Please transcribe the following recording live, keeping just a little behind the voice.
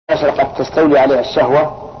قد تستولي عليها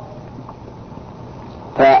الشهوة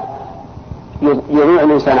فيضيع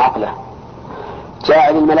الإنسان عقله.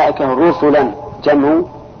 جاء للملائكة رسلا، جمع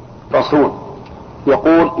رسول،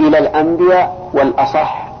 يقول إلى الأنبياء،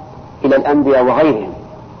 والأصح إلى الأنبياء وغيرهم.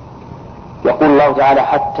 يقول الله تعالى: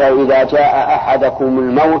 حتى إذا جاء أحدكم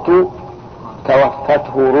الموت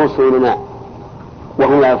توفته رسلنا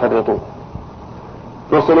وهم لا يفرطون.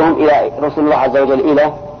 رسلهم إلى رسل الله عز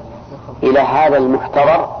وجل إلى هذا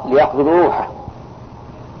المحتضر ليقبضوا روحه،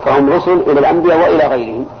 فهم رسل إلى الأنبياء وإلى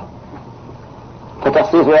غيرهم.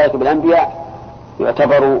 فتخصيص ذلك بالأنبياء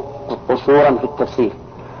يعتبر قصورا في التفسير.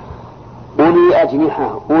 أولي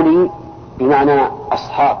أجنحة، أولي بمعنى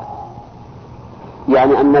أصحاب،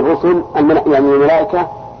 يعني أن الرسل يعني الملائكة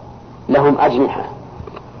لهم أجنحة،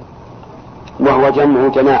 وهو جمع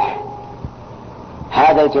جناح.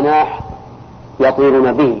 هذا الجناح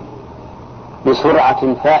يطيرون به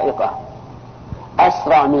بسرعة فائقة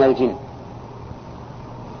أسرع من الجن،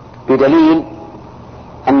 بدليل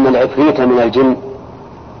أن العفريت من الجن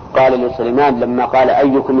قال لسليمان لما قال: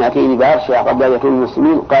 أيكم يأتيني بعرشها قبل أن يكون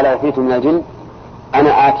المسلمين؟ قال عفريت من الجن: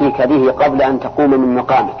 أنا آتيك به قبل أن تقوم من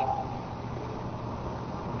مقامك.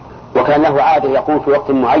 وكان له عادة يقوم في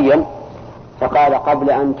وقت معين، فقال قبل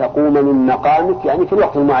أن تقوم من مقامك، يعني في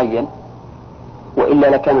الوقت المعين، وإلا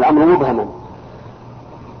لكان الأمر مبهما.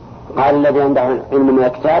 قال الذي عنده علم من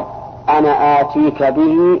الكتاب: أنا آتيك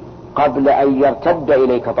به قبل أن يرتد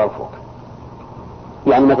إليك طرفك.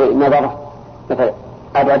 يعني مثل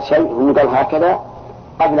أبعد شيء ونقول هكذا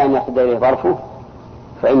قبل أن يرتد إليه طرفه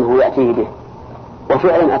فإنه يأتيه به،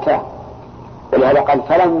 وفعلا أتاه. ولهذا قال: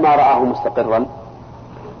 فلما رآه مستقرا.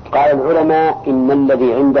 قال العلماء: إن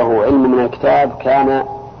الذي عنده علم من الكتاب كان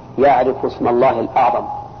يعرف اسم الله الأعظم،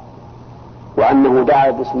 وأنه دعا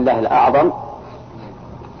باسم الله الأعظم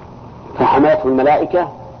فحملته الملائكة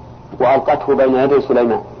وألقته بين يدي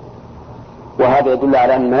سليمان. وهذا يدل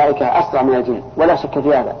على أن الملائكة أسرع من الجن، ولا شك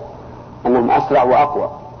في هذا، أنهم أسرع وأقوى.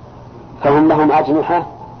 فهم لهم أجنحة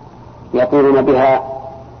يطيرون بها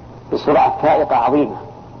بسرعة فائقة عظيمة.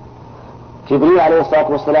 جبريل عليه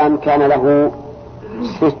الصلاة والسلام كان له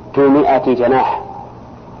 600 جناح،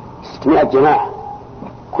 600 جناح،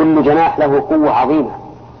 كل جناح له قوة عظيمة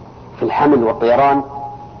في الحمل والطيران.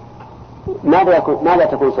 ماذا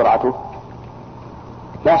تكون سرعته؟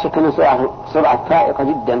 لا شك أن سرعة فائقة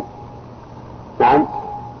جدا. نعم،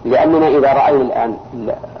 لأننا إذا رأينا الآن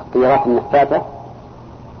الطيارات النفاثة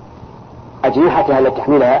أجنحتها التي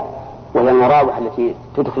تحملها، وهي المراوح التي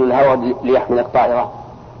تدخل الهواء ليحمل الطائرة،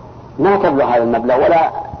 ما تبلغ هذا المبلغ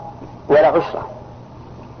ولا عشرة،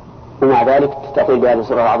 ومع ذلك تستطيع بهذه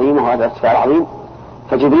السرعة العظيمة وهذا الارتفاع العظيم.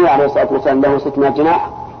 فجبريل عليه الصلاة والسلام له 600 جناح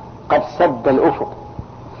قد سد الأفق،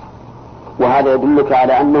 وهذا يدلك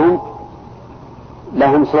على أنهم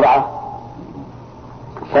لهم سرعة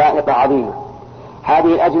فائقة عظيمة. هذه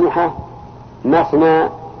الأجنحة مثنى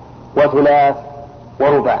وثلاث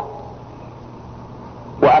ورباع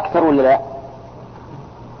وأكثر ولا لا؟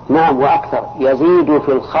 نعم، وأكثر، يزيد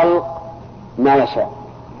في الخلق ما يشاء.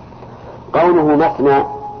 قوله مثنى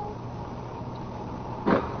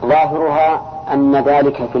ظاهرها أن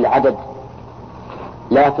ذلك في العدد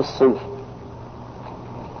لا في الصنف،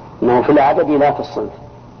 إنه في العدد لا في الصنف،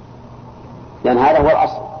 لأن هذا هو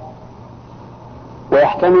الأصل.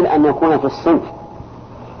 ويحتمل أن يكون في الصنف،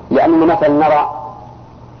 لأن مثلا نرى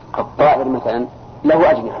الطائر مثلا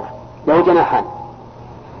له أجنحة، له جناحان،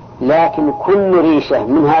 لكن كل ريشة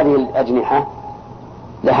من هذه الأجنحة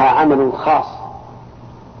لها عمل خاص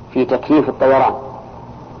في تكييف الطيران.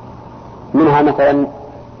 منها مثلا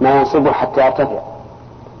ما ينصبه حتى يرتفع،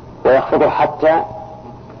 ويخفضه حتى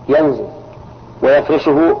ينزل،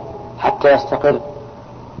 ويفرشه حتى يستقر.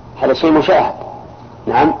 هذا شيء مشاهد.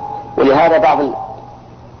 نعم، ولهذا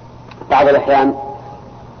بعض الأحيان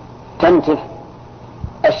تنتف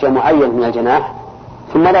أشياء معينة من الجناح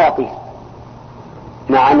ثم لا يطير،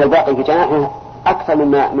 مع أن الباقي في جناحه أكثر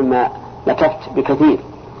مما نكفت بكثير.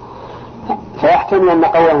 فيحتمل أن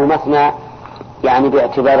قوله مثنى يعني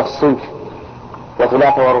باعتبار الصنف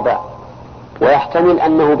وثلاثة ورباع، ويحتمل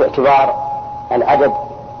أنه باعتبار العدد،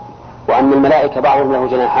 وأن الملائكة بعضهم له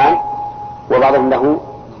جناحان وبعضهم له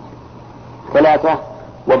ثلاثة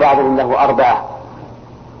وبعضهم له أربعة.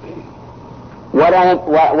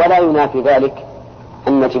 ولا ينافي ذلك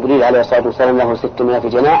أن جبريل عليه الصلاة والسلام له 600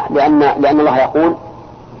 جناح، لأن الله يقول: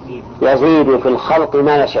 يزيد في الخلق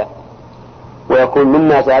ما يشاء، ويكون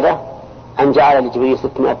مما زاده أن جعل لجبريل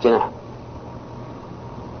 600 جناح.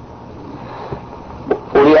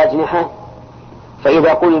 أولي أجنحة.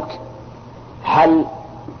 فإذا قلت: هل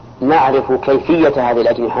نعرف كيفية هذه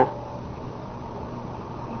الأجنحة؟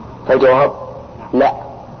 فالجواب: لا.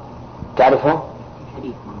 تعرفها؟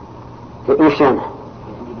 وشلون؟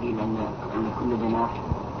 جبريل أن كل جناح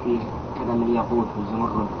فيه كذا من الياقوت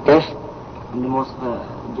والزمرد. إيش؟ عندما وصف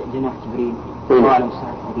جناح جبريل وعلى مستوى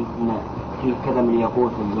الحديث أن فيه كذا من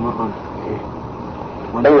الياقوت والزمرد.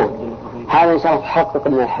 هذا إن شاء الله تحقق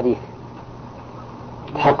لنا الحديث.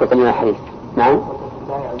 تحقق لنا الحديث. نعم.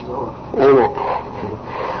 أي نعم.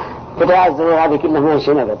 بداية الزهور هذه كلها ما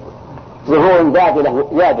شيء أبد. زهور بادلة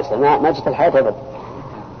يابسة ما جت الحياة أبد.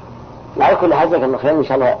 على كل حال جزاك الله خير إن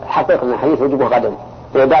شاء الله حقق لنا الحديث وجبه غدا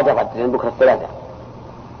بعد غد لأن بكرة الثلاثة.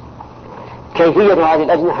 كيفية هذه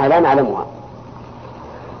الأجنحة لا نعلمها،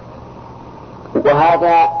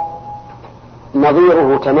 وهذا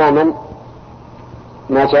نظيره تماما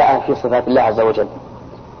ما جاء في صفات الله عز وجل.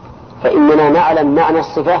 فإننا نعلم معنى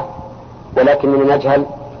الصفة ولكننا نجهل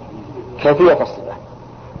كيفية الصفة.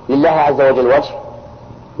 لله عز وجل وجه،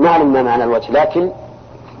 نعلم ما معنى الوجه، لكن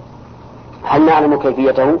هل نعلم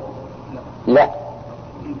كيفيته؟ لا،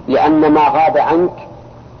 لأن ما غاب عنك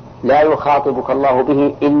لا يخاطبك الله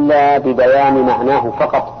به إلا ببيان معناه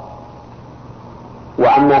فقط،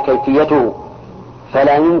 وأما كيفيته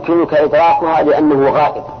فلا يمكنك إدراكها لأنه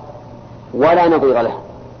غائب ولا نظير له،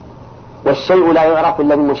 والشيء لا يعرف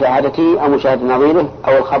إلا بمشاهدته أو مشاهدة نظيره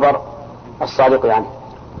أو الخبر الصادق عنه.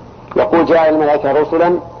 يقول جاء الملائكة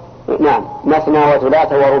رسلا نعم مثنى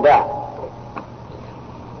وثلاث ورباع.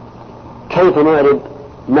 كيف نعرب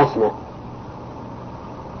مثنى؟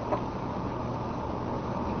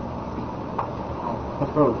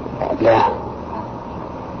 لا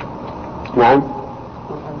نعم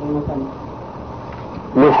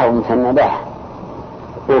ملحق مثنى لا.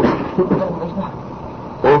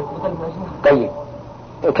 طيب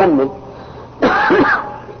كمل.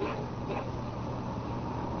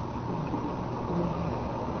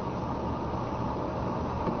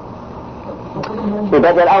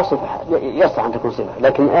 بدل أو صفة يصح أن تكون صفة،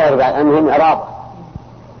 لكن المهم إعرابه،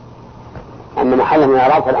 أما محل من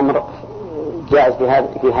إعراب فالأمر جائز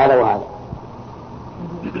في هذا وهذا.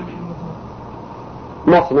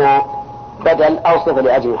 مثنى بدل أو صفة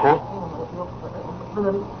لأجنحة،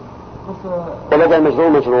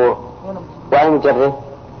 وبدل مجرور وعلى مجره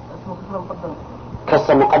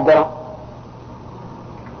كسر مقدرة.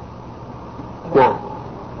 نعم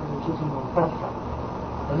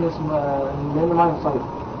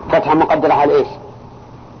فتحة مقدرة على إيش؟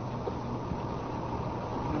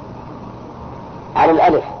 على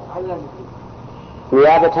الألف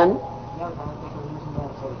نيابة.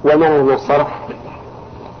 ومن من الصرف؟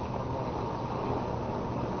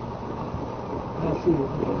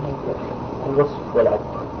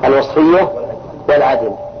 الوصفية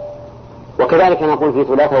والعدل. وكذلك نقول في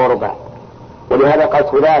ثلاثة ورباع، ولهذا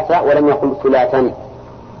قال ثلاثة ولم يقل ثلاثا،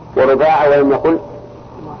 ورباع ولم يقل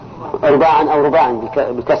رباعا أو رباعا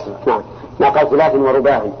بكسر. نعم ما قال ثلاث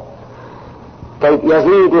ورباع. طيب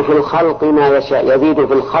يزيد في الخلق ما يشاء، يزيد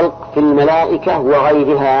في الخلق في الملائكة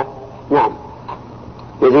وغيرها. نعم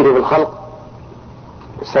يزيد في الخلق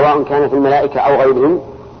سواء كان في الملائكة أو غيرهم،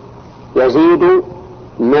 يزيد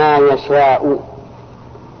ما يشاء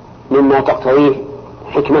مما تقتضيه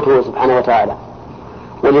حكمته سبحانه وتعالى.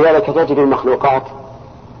 ولذلك تجد المخلوقات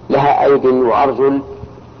لها أيد وأرجل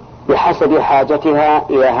بحسب حاجتها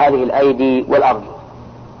إلى هذه الأيدي والأرجل.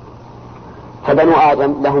 فبنو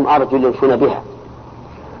آدم لهم أرجل يمشون بها،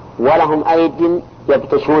 ولهم أيد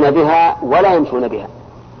يبطشون بها ولا يمشون بها،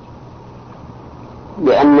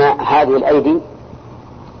 لأن هذه الأيدي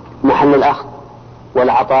محل الأخذ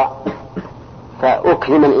والعطاء.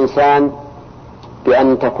 فأكرم الإنسان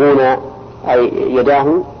بأن تكون أي يداه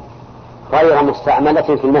غير مستعملة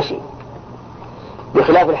في المشي،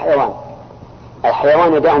 بخلاف الحيوان.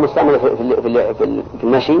 الحيوان يداه مستعملة في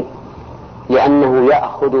المشي لأنه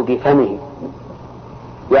يأخذ بفمه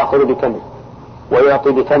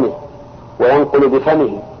ويعطي بفمه وينقل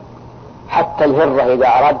بفمه. حتى الهرة إذا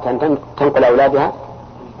أرادت أن تنقل أولادها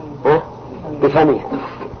بفمها،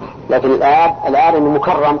 لكن الآن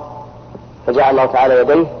مكرم فجعل الله تعالى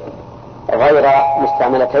يديه غير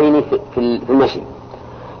مستعملتين في المشي.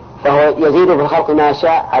 فهو يزيد في الخلق ما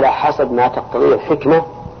يشاء على حسب ما تقتضيه الحكمة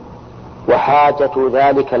وحاجة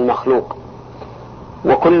ذلك المخلوق.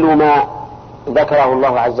 وكل ما ذكره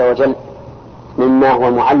الله عز وجل مما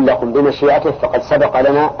هو معلق بمشيئته فقد سبق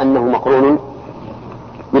لنا أنه مقرون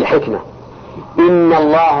بالحكمة. إن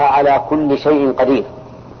الله على كل شيء قدير،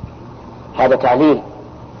 هذا تعليل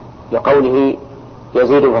لقوله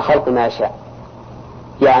يزيد في الخلق ما يشاء،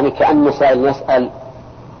 يعني كأن سائل يسأل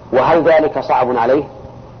وهل ذلك صعب عليه؟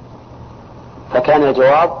 فكان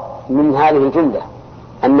الجواب من هذه الجملة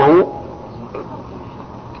أنه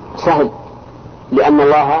سهل، لأن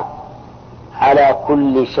الله على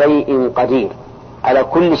كل شيء قدير، على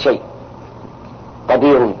كل شيء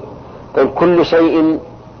قدير. طيب كل شيء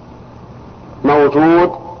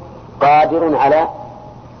موجود قادر على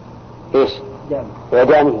إيش؟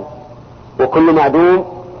 إعدامه، وكل معدوم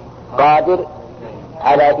قادر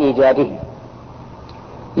على إيجاده.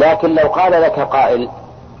 لكن لو قال لك قائل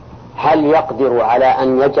هل يقدر على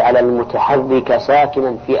أن يجعل المتحرك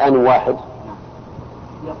ساكنا في آن واحد؟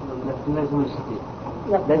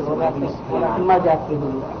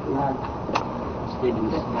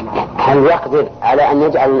 هل يقدر على أن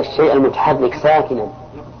يجعل الشيء المتحرك ساكنا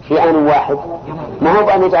في آن واحد؟ ما هو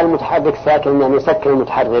بأن يجعل المتحرك ساكنا يعني يسكن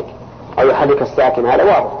المتحرك أو يحرك الساكن، هذا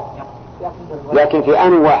واضح، لكن في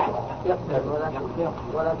آن واحد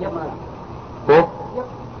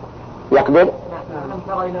يقدر.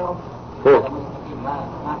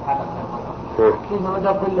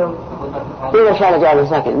 إذا شاء جعله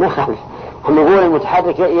ساكن ما خالف. هم يقول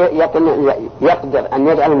المتحرك يقدر أن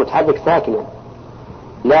يجعل المتحرك ساكنا،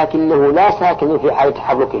 لكنه لا ساكن في حال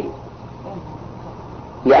تحركه،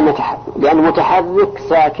 لأن المتحرك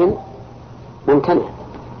ساكن ممتنع.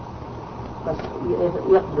 بس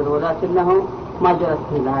يقدر ولكنه ما جرت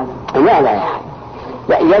في العالم.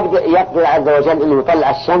 لا يقدر عز وجل أنه يطلع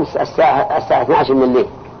الشمس الساعة 12 من الليل،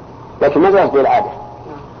 لكن ما جرت بالعادة.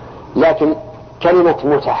 لكن كلمة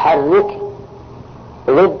متحرك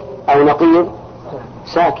ضد أو نقيض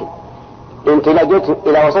ساكن. انت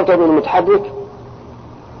إذا وصفته بأنه متحرك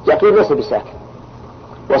يقين ليس بساكن،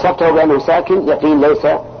 وصفته بأنه ساكن يقين ليس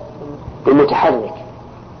بمتحرك.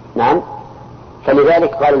 نعم.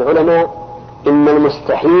 فلذلك قال العلماء إن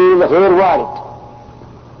المستحيل غير وارد،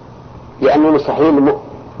 لأن المستحيل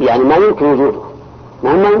يعني ما يمكن وجوده،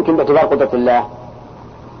 ما يمكن باعتبار قدرة الله.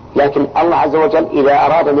 لكن الله عز وجل إذا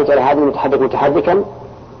أراد أن يجعل هذا المتحرك متحركا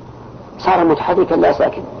صار متحركا لا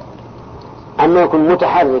ساكن. أما يكون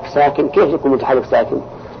متحرك ساكن، كيف يكون متحرك ساكن؟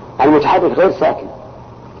 المتحرك غير ساكن.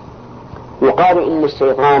 يقال إن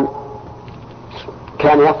الشيطان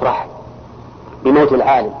كان يفرح بموت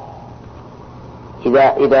العالم،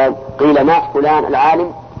 إذا قيل مات فلان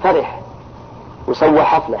العالم فرح وسوى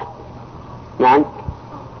حفلة، نعم،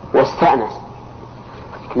 واستأنس.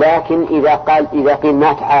 لكن إذا قيل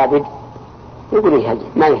مات عابد يقول إيه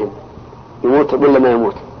ما يهم، يموت ولا ما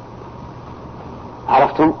يموت.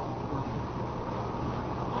 عرفتم؟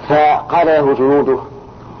 فقال له جنوده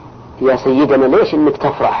يا سيدنا ليش إنك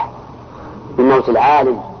تفرح بموت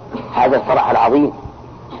العالم؟ هذا الفرح العظيم،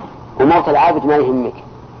 وموت العابد ما يهمك،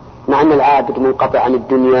 مع أن العابد منقطع عن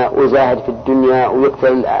الدنيا وزاهد في الدنيا ويكثر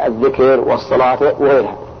الذكر والصلاة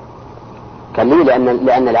وغيرها. قال لي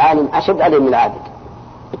لأن العالم أشد عليه من العابد.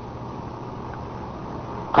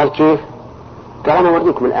 قال كيف؟ قال أنا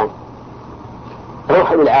أوريكم الآن.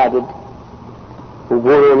 روحوا للعابد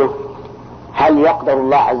وقولوا له هل يقدر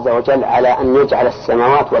الله عز وجل على أن يجعل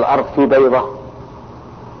السماوات والأرض في بيضة،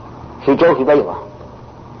 في جوف بيضة،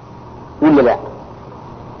 ولا لا؟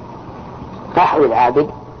 راحوا للعابد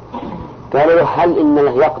قالوا له هل إن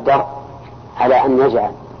الله يقدر على أن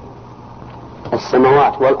يجعل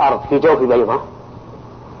السماوات والأرض في جوف بيضة؟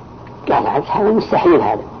 قال هذا مستحيل.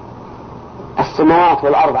 هذا السماوات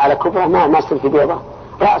والأرض على كبرى ما يصير في بيضة.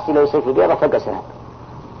 رأسي لو يصير في بيضة فقسها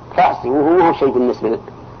رأسي، وهو شيء بالنسبة لك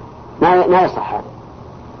ما يصح هذا،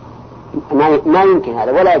 ما يمكن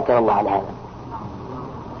هذا، ولا يقدر الله على هذا.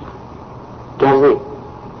 قال زين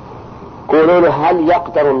قولوا له هل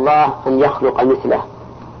يقدر الله أن يخلق مثله،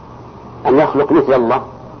 أن يخلق مثل الله؟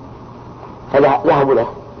 فذهبوا له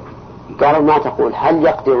قالوا ما تقول، هل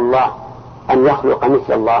يقدر الله أن يخلق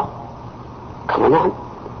مثل الله؟ قالوا نعم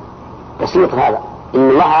بسيط هذا، إن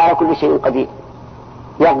الله على كل شيء قدير،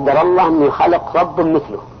 يقدر الله أن يخلق رب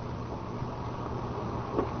مثله.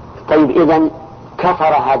 طيب إذن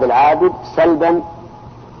كفر هذا العابد سلبا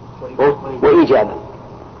وإيجابا.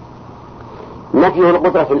 نفيه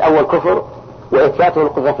القدرة في الأول كفر، وإثباته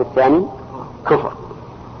القدرة في الثاني كفر.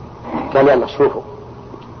 قال يلا شوفوا،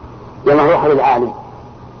 يلا روحوا للعالم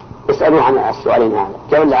اسألوه عن السؤالين هذا.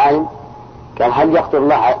 جاءوا العالم قال هل يقدر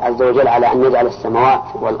الله عز وجل على أن يجعل السماوات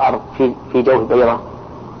والأرض في جوف بيضة؟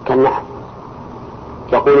 قال نعم.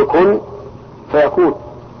 يقول كن فيكون،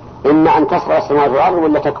 إما أن تصغر السماوات والأرض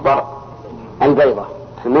ولا تكبر البيضة،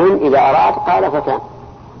 المهم إذا أراد قال فكان.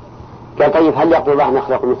 قال طيب هل يقدر الله أن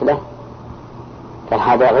يخلق مثله؟ قال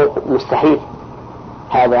هذا غير مستحيل،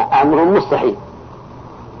 هذا أمر مستحيل،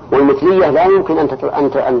 والمثلية لا يمكن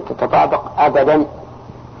أن تتطابق أبدا،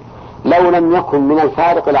 لو لم يكن من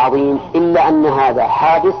الفارق العظيم إلا أن هذا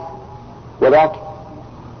حادث وذاك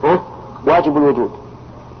واجب الوجود،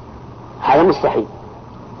 هذا مستحيل.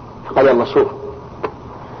 قال يلا شوف.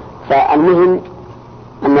 فالمهم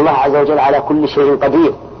أن الله عز وجل على كل شيء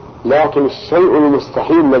قدير، لكن الشيء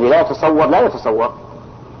المستحيل الذي لا يتصور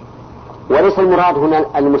وليس المراد هنا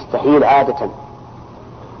المستحيل عادة.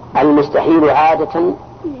 المستحيل عادة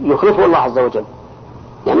يخلفه الله عز وجل،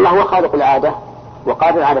 لأن الله هو خالق العادة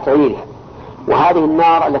وقادر على تغييرها. وهذه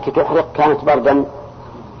النار التي تحرق كانت بردا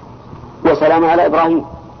وسلام على إبراهيم،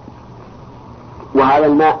 وهذا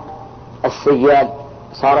الماء السيال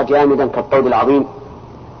صار جامدا كالطود العظيم.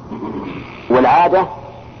 والعادة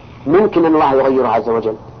ممكن أن الله يغيرها عز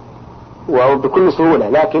وجل وبكل سهولة،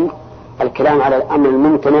 لكن الكلام على الأمر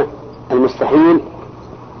الممتنع المستحيل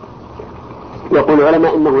يقول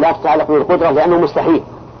العلماء إنه لا تتعلق بالقدرة لأنه مستحيل.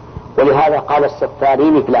 ولهذا قال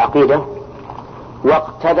السفاريني في العقيدة: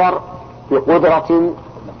 واقتدر بقدرة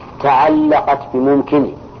تعلقت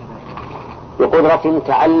بممكن، بقدرة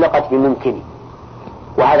تعلقت بممكن،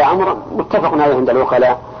 وهذا أمر متفق عليه عند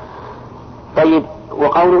العقلاء. طيب،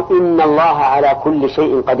 وقوله إن الله على كل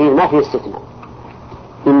شيء قدير ما فيه استثناء،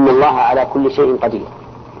 إن الله على كل شيء قدير.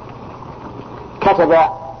 كتب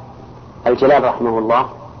الجلال رحمه الله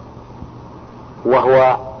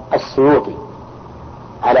وهو السيوطي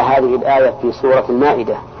على هذه الآية في سورة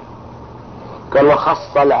المائدة، قال: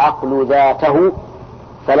 وخص العقل ذاته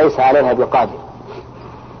فليس عليها بقادر.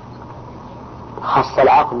 خص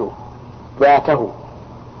العقل ذاته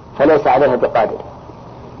فليس عليها بقادر،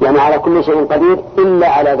 يعني على كل شيء قدير إلا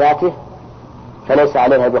على ذاته فليس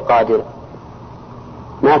عليها بقادر.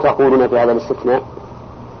 ما تقولون في هذا الاستثناء؟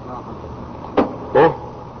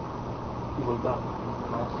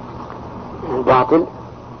 باطل.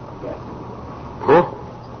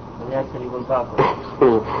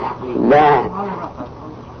 لا،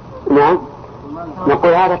 نعم،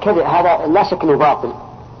 نقول هذا كذب، هذا لا شك انه باطل،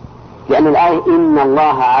 لأن الآية إن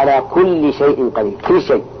الله على كل شيء قدير، كل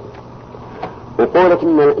شيء. وقولك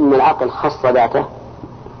إن العقل خص ذاته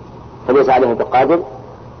فليس عليه بقادر،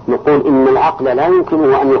 نقول إن العقل لا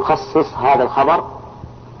يمكنه أن يخصص هذا الخبر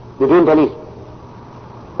بدون دليل.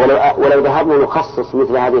 ولو ذهبنا نخصص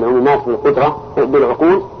مثل هذه العمومات بالقدرة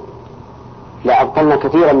بالعقول لأبطلنا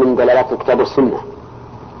كثيرا من دلالات الكتاب والسنة.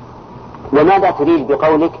 وماذا تريد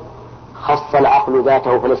بقولك خص العقل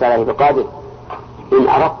ذاته فليس عليه بقادر؟ إن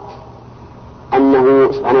أردت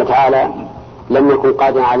أنه سبحانه وتعالى لم يكن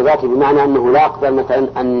قادرا على ذاته، بمعنى أنه لا يقدر مثلا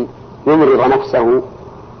أن يمرض نفسه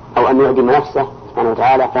أو أن يعدم نفسه سبحانه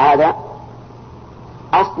وتعالى، فهذا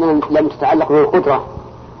أصلا لم تتعلق به القدرة،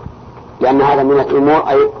 لأن هذا من الأمور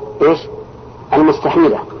أي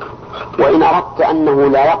المستحيلة. وإن أردت أنه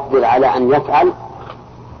لا يقدر على أن يفعل،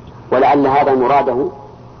 ولعل هذا مراده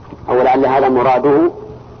أو لعل هذا مراده،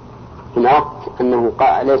 إن أردت أنه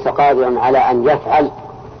ليس قادرا على أن يفعل،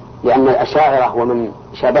 لأن الأشاعرة ومن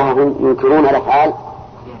شبههم ينكرون الأفعال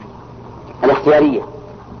الاختيارية،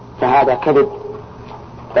 فهذا كذب،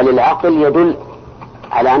 بل العقل يدل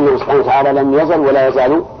على أنه سبحانه وتعالى لم يزل ولا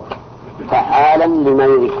يزال فعالا لما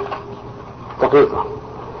يريد دقيقة.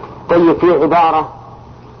 طيب، في عبارة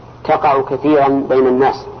تقع كثيرا بين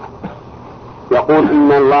الناس، يقول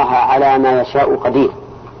إن الله على ما يشاء قدير،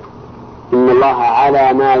 إن الله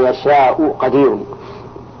على ما يشاء قدير.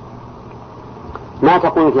 ما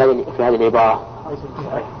تقول في هذه العبارة؟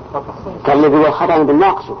 تغلب الخطأ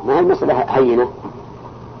بالناقشه، ما هي المسألة هينة،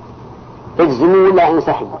 اجزموا ولا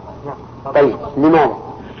انسحبوا. طيب، لماذا؟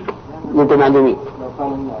 انتم معلومين. لو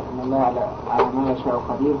قال إن الله على ما يشاء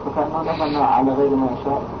قدير فكأنه دخلنا على غير ما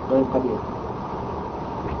يشاء غير قدير،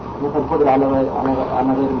 مثل القدرة على غير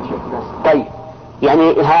مشاء. طيب،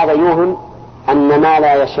 يعني هذا يوهم أن ما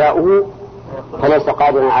لا يشاءه فليس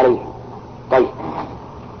قادرا عليه. طيب،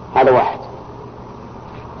 هذا واحد.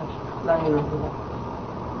 يعني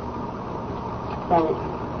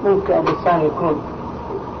ممكن الإنسان يكون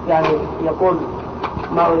يعني يقول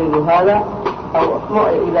ما أريد هذا، أو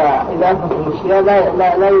إذا أثبت المشيئة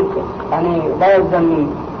لا يمكن، يعني لا يلزم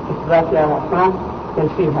من إثباتها هنا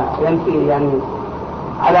ينفيها، ينفي يعني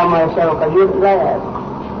على ما يشاء قدير، لا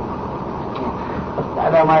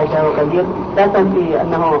على ما يشاء قدير لا تنفي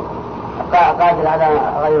أنه قادر على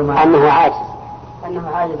غير ما، أنه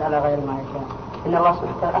عاجز على غير ما يشاء. إن الله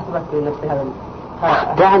سبحانه وتعالى أثبت لنفسه هذا.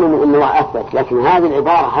 دعني من أن الله أثبت، لكن هذه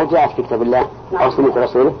العبارة هل جاءت في كتاب الله أو سنة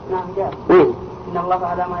رسوله؟ نعم جاءت. إن الله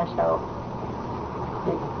على ما يشاء،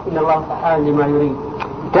 إن الله فعال لما يريد.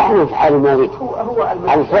 دعني فعال ما يريد. هو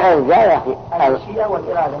الفعل ذا يا أخي، المشيئة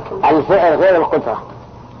والإرادة. الفعل غير القدرة.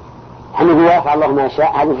 حين يفعل الله ما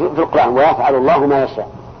يشاء، هذا في القرآن، ويفعل الله ما يشاء،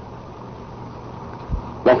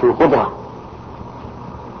 لكن القدرة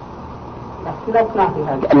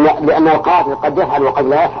لأن القادر قد يفعل وقد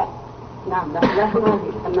لا يفعل. نعم، لا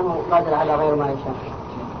أنه قادر على غير ما يشاء.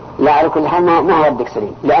 لا، على كل حال ما هو ردك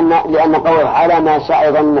سليم، لأن قوله على ما شاء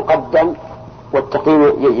أيضا مقدم،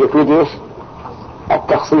 والتقييم يفيد إيش؟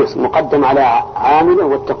 التخصيص، مقدم على عامله،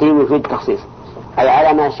 والتقييم يفيد التخصيص، أي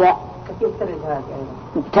على ما شاء كيف ترد هذه أيضا؟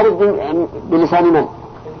 ترد بلسان من؟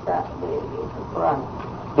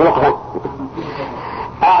 بالقرآن.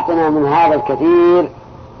 أعطنا من هذا الكثير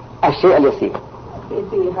الشيء اليسير.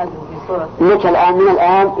 لك الآن من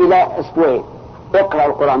الآن إلى أسبوعين اقرأ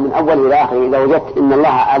القرآن من أول إلى آخر إذا وجدت إن الله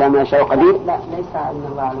على ما يشاء قدير. لا ليس إن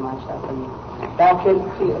الله على ما يشاء قدير، لكن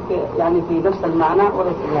يعني في نفس المعنى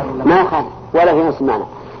وليس في هذا المعنى. ما خالف ولا في نفس المعنى،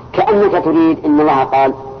 كأنك تريد إن الله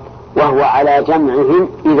قال وهو على جمعهم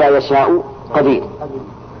إذا يشاء قدير،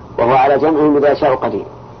 وهو على جمعهم إذا يشاء قدير.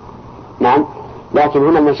 نعم، لكن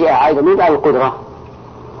هنا المشيئة عائدة من على القدرة،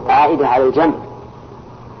 عائدة على الجمع،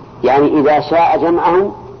 يعني إذا شاء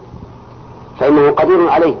جمعهم فإنه قدير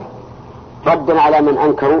عليه، ردا على من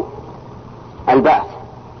أنكروا البعث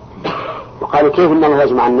وقالوا كيف إن الله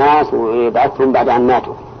يجمع الناس ويبعثهم بعد أن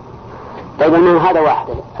ماتوا. طيب من هذا واحد.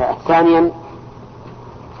 ثانيا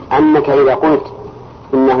أنك إذا قلت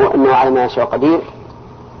إنه على ما يشاء قدير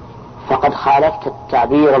فقد خالفت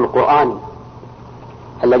التعبير القرآني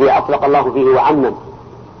الذي أطلق الله فيه وعمم،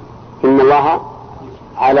 إن الله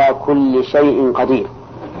على كل شيء قدير.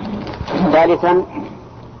 ثالثا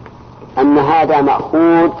أن هذا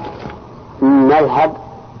مأخوذ من مذهب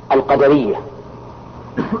القدرية،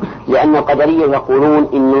 لأن القدرية يقولون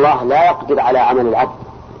إن الله لا يقدر على عمل العبد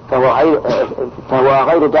فهو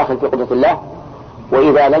غير داخل في قدرة الله،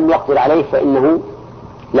 وإذا لم يقدر عليه فإنه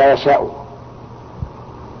لا يشاء.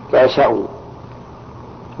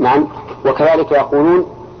 نعم، وكذلك يقولون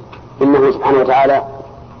إنه سبحانه وتعالى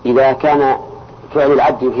إذا كان فعل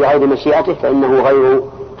العبد في غير مشيئته فإنه غير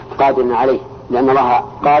قادر عليه، لأن الله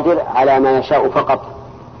قادر على ما يشاء فقط.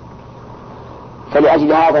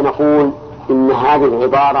 فلأجل هذا نقول إن هذه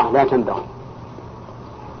العبارة لا تنبغي،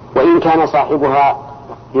 وإن كان صاحبها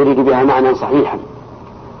يريد بها معنى صحيحا،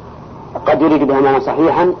 قد يريد بها معنى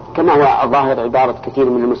صحيحا كما هو ظاهر عبارة كثير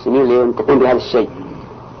من المسلمين لينطقون بهذا الشيء.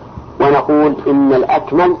 ونقول إن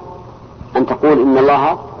الأكمل أن تقول إن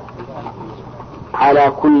الله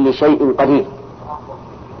على كل شيء قدير.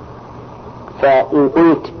 فإن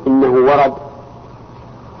قلت إنه ورد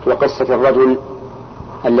في قصة الرجل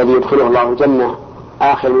الذي يدخله الله الجنة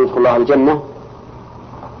آخر من يدخل الله الجنة،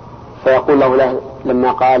 فيقول له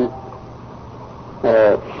لما قال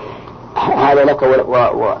هذا لك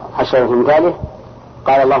وعشرة مثاله،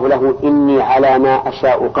 قال الله له إني على ما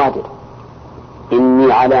أشاء قادر.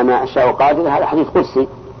 إني على ما أشاء قادر، هذا حديث قدسي.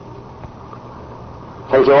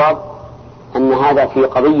 فالجواب أن هذا في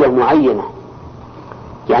قضية معينة،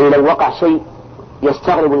 يعني لو وقع شيء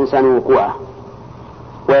يستغرب الإنسان وقوعه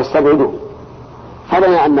ويستبعده،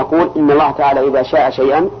 فلنا أن نقول إن الله تعالى إذا شاء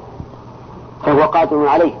شيئا فهو قادر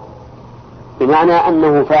عليه، بمعنى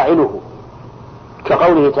أنه فاعله،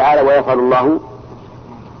 كقوله تعالى ويفعل الله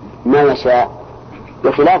ما يشاء.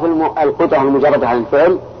 بخلاف القدرة المجردة عن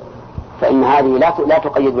الفعل فإن هذه لا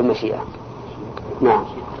تقيد بالمشيئة. نعم.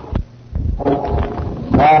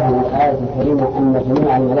 ظاهر الآية الكريمة أن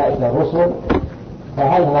جميع الملائكة الرسل،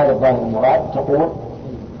 فهل هذا الظاهر المراد؟ تقول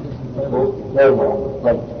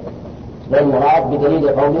لا المراد بدليل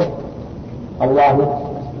قوله الله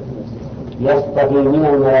يصطفي من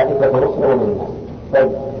الملائكة رسلا ومن الناس.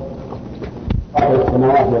 طيب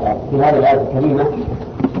السماوات والأرض في هذه الآية الكريمة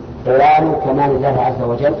بيان كمال الله عز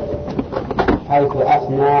وجل، حيث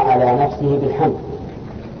أثنى على نفسه بالحمد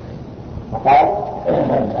فقال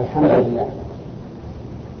الحمد لله.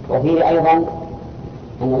 وفيه أيضا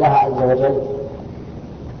أن الله عز وجل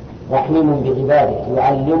رحيم بعباده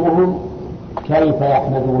يعلمهم كيف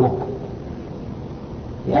يحمدونه،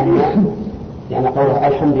 لأن قوله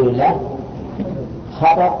الحمد لله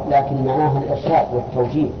خبر لكن معناه الإرشاد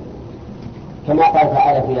والتوجيه، كما قال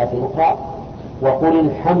تعالى في آية أخرى وقل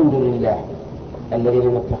الحمد لله الذي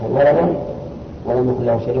لم يتخذ ولدا ولم يكن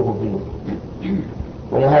له شريك في الملك.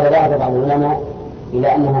 ولهذا ذهب بعض العلماء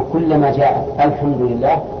إلى أنه كلما جاءت الحمد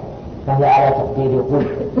لله فهي على تقدير قل،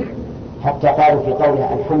 حتى قالوا في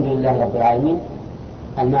قولها الحمد لله رب العالمين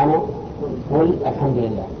المعنى قل الحمد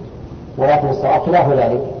لله، ولكن الصواب خلاف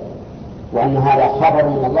ذلك، وأن هذا خبر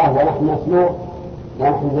من الله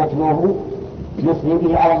ونحن نتلوه نثني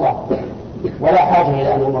به على الله، ولا حاجة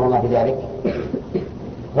إلى أن أمر الله بذلك.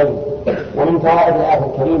 ومن فوائد الآية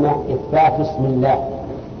الكريمة إثبات اسم الله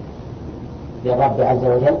للرب عز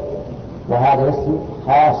وجل، وهذا الاسم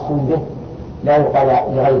خاص به لا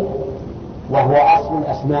يقال لغيره، وهو أصل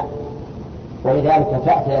الأسماء، ولذلك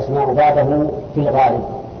تأتي الأسماء بعده في الغالب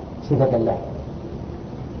صفة الله.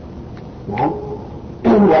 نعم.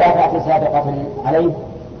 ولا تأتي سابقة عليه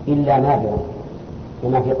إلا نادرا،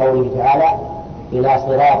 كما في قوله تعالى إلى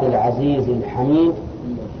صراط العزيز الحميد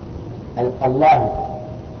الله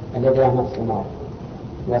الذي له ما في السماوات،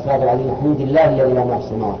 إلى صراط العزيز الحميد الله الذي له ما في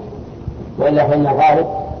السماوات. وإلا فإن الغالب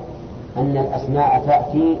أن الأسماء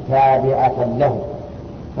تأتي تابعة له،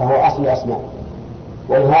 فهو أصل الأسماء،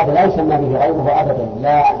 ولهذا لا يسمى به غيره أبدا،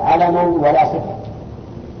 لا علما ولا صفة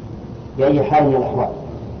بأي حال من الأحوال.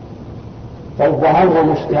 طيب وهل هو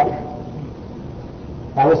مشتق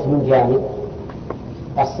أو اسم جامد؟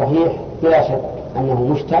 الصحيح بلا شك أنه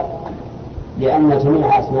مشتق، لأن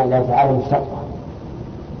جميع أسماء الله تعالى مشتقة.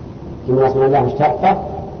 جميع أسماء الله مشتقة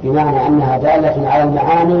بمعنى أنها دالة على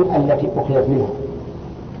المعاني التي أخذت منها.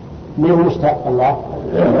 من هو مشتق الله؟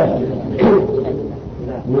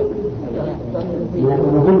 من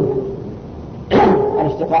الألوهية.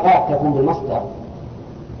 الاشتقاقات تكون بالمصدر،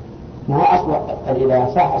 ما هو أصل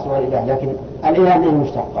الإله، صح أصل الإله، لكن الإله من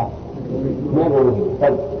المشتقة من الألوهية.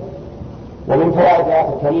 طيب ومن فوائد الآية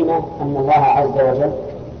الكريمة أن الله عز وجل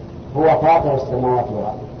هو فاطر السماوات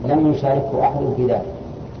والأرض، لم يشاركه أحد في ذلك،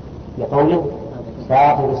 لقوله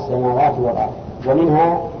فاطر السماوات والأرض.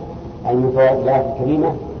 ومنها أي من فوائد الآية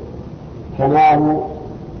الكريمة كمال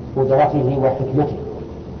قدرته وحكمته،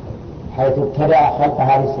 حيث ابتدأ خلق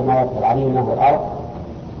هذه السماوات العظيمة والأرض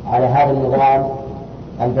على هذا النظام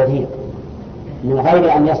البديع من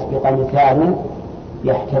غير أن يسبق مثال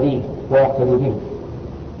يحتذيه ويقتدي به.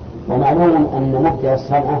 ومعلوم أن مبدع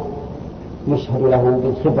الصنعة يشهد له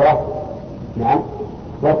بالخبرة نعم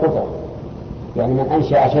والقدرة، يعني من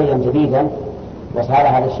أنشأ شيئا جديدا وصار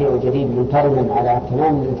هذا الشيء الجديد منتظما على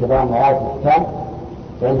تمام الانتظام وغاية الإحكام،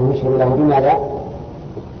 فإنه يشهد له بماذا؟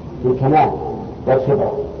 بالكمال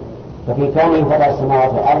والخبرة. ففي كونه فضل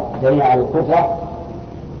السماوات والأرض دليل على القدرة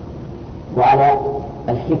وعلى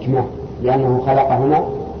الحكمة، لأنه خلقهما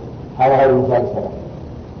على غير مثال سبق.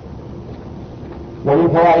 ومن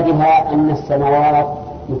فوائدها أن السماوات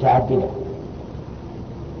متعددة،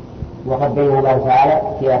 وقد بين الله تعالى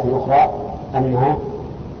في آيات أخرى أنها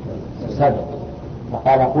سبع،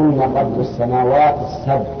 وقال قل من رب السماوات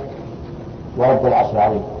السبع ورب العرش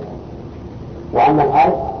العظيم. وأما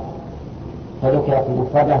الأرض فذكرت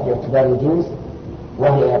مفردة باعتبار الجنس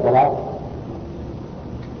وهي إطلاق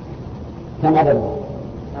كما دل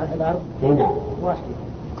الأرض هنا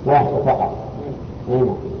واحد فقط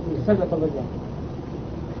هنا سبع طبقات.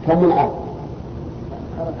 كم من أرض؟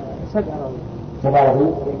 سبع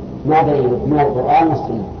أراضين. ما دليل من القرآن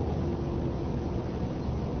والسنة؟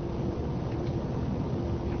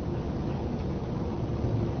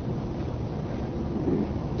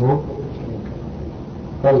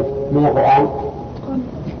 طيب من القرآن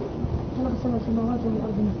خلق سبع سماوات ومن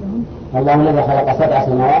الأرض مثلهم. الله الذي خلق سبع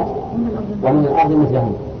سماوات ومن الأرض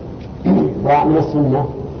مثلهم. ومن السنة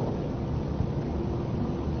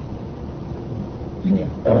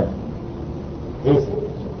عيسى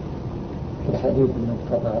الحديث من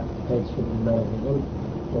قطع قيد شبه الماء الظلم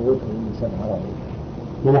طوته من 7 أراضين.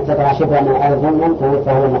 من اقتطع شبه من الأرض ظلما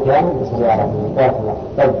طوته من مكانه ب 7 أراضين. بارك الله.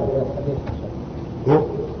 طيب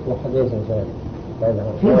وحديث ثاني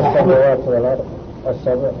فيها السماوات والأرض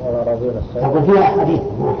السبع والأراضين السبع. أقول فيها حديث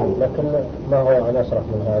لكن ما هو عن أصرح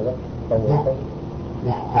من هذا؟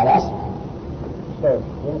 لا على أصرح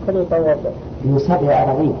يمكن يطور من 7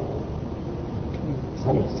 أراضين.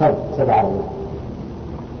 صحيح 7 أراضين.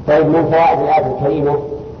 طيب من فوائد الآية الكريمة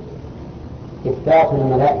إثبات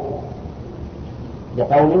الملائكة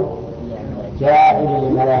لقوله جاعل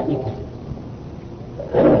الملائكة.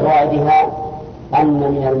 من فوائدها أن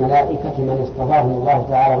من الملائكة من اصطفاهم الله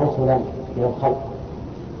تعالى رسلا إلى الخلق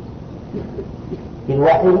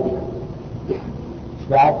بالوحي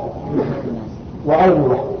بعد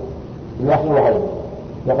وغير الوحي وغيره،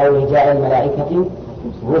 لقوله جاعل الملائكة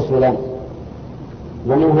رسلا.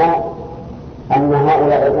 ومنها أن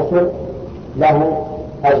هؤلاء الرسل لهم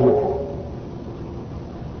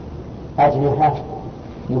أجنحة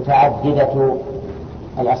متعددة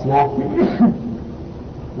الأصناف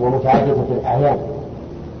ومتعددة الأعيان،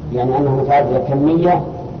 يعني أنها متعددة كمية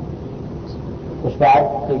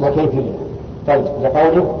وكيفية. طيب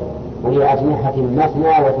لقوله ولي أجنحة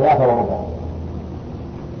مثنى وثلاثة ورباع.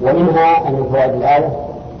 ومنها أن من فوائد الآية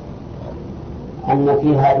أن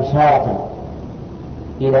فيها إشارة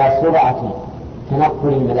إلى سرعة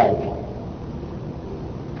تنقل الملائكة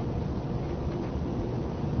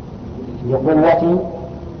لقوة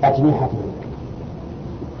أجنحتهم،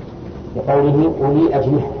 لقوله أولي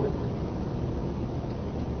أجنحة.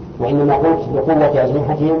 وإنما قلت بقوة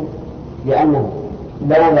أجنحتهم لأنه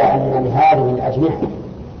لولا أن لهذه الأجنحة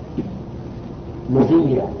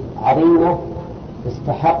مزية عظيمة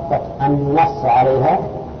استحقت أن ينص عليها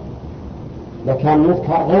لكان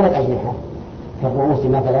يذكر غير الأجنحة كالرؤوس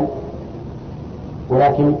مثلا،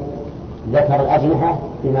 ولكن ذكر الأجنحة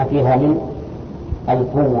بما فيها من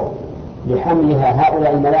القوة لحملها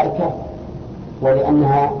هؤلاء الملائكة،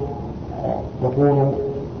 ولأنها تكون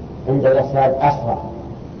عند الإرسال أسرع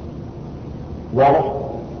واضح؟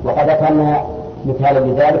 وقد ذكرنا مثالا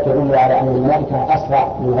لذلك يدل على أن الملائكة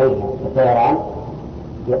أسرع من غيرهم في الطيران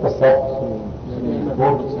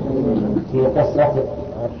في قصة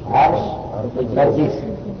عرش بلقيس.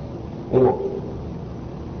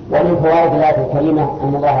 ومن فوائد الآية الكريمة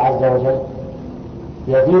أن الله عز وجل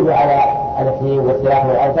يزيد على الاثنين والثلاثة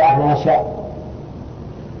والأربعة ما يشاء،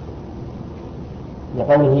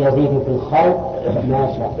 لقوله يزيد في الخلق ما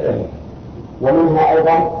يشاء. ومنها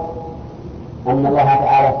أيضا أن الله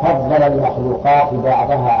تعالى فضل المخلوقات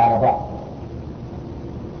بعضها على بعض،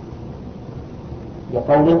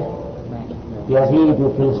 لقوله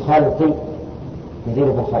يزيد في الخلق،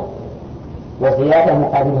 يزيد في الخلق، وزيادة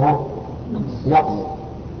مقابلها نقص.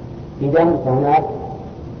 إذن فهناك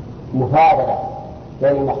مفاضلة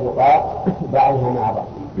بين المخلوقات بعضها مع بعض.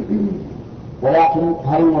 ولكن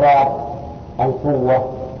هل المراد القوة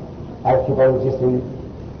أو كبر الجسم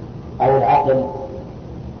أو العقل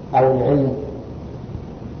أو العلم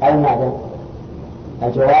أو المعدن؟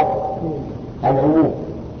 الجواب العموم،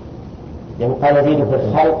 لأن قال يزيد في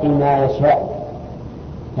الخلق ما يشاء،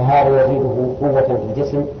 فهذا يزيده قوة في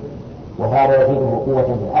الجسم، وهذا يزيده قوة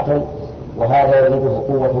في العقل، وهذا يزيده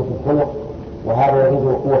قوة في الخلق، وهذا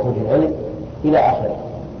يزيده قوة في العلم إلى آخره.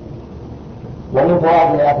 ومن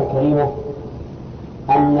فوائد الآية الكريمة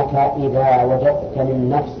أنك إذا وجدت من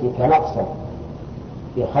نفسك نقصا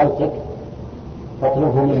في خلقك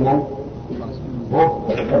فاطلبه ممن؟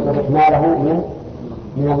 اطلب إكماله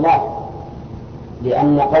من الله،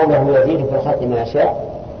 لأن قوله يزيد في الخلق ما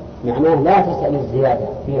يشاء معناه لا تسأل الزيادة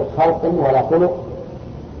في خلق ولا خلق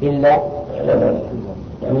إلا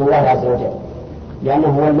من الله عز وجل، لأنه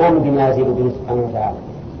هو المام بما يزيد به سبحانه وتعالى.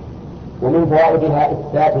 ومن فوائدها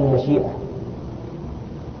إثبات المشيئة،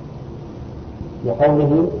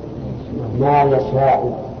 لقوله ما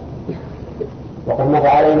يشاء. وقد مر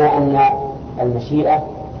علينا أن المشيئة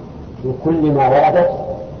في كل ما وردت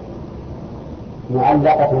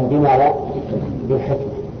معلقة بما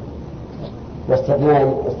بالحكمة،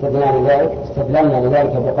 واستدللنا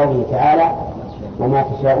لذلك بقوله تعالى وما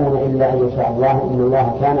تشاءون إلا أن يشاء الله إن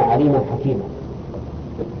الله كان عليما حكيما.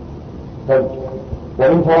 طيب،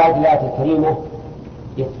 ومن فوائد الآية الكريمة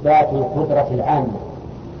إثبات القدرة العامة،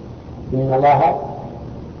 إن الله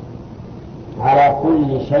على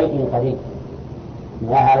كل شيء قدير،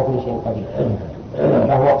 الله على كل شيء قدير،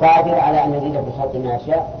 فهو قادر على أن يزيد في الخلق ما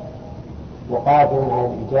يشاء، وقادر على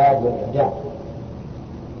الإيجاد والإعدام.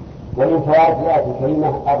 ومن فوائد الآية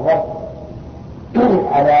الكريمة الرد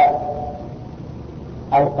على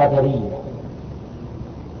القدرية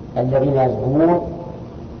الذين يزعمون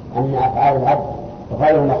أن أفعال العبد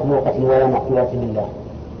غير مخلوقة ولا مخلوقة لله.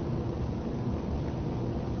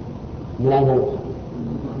 من أين نؤخذ؟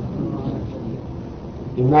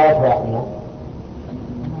 إما وجه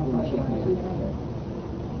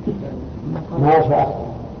ما وجه أخر؟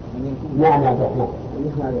 نعم عبد الرحمن.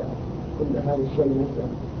 كل هذا الشيء مثلا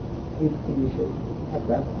في كل شيء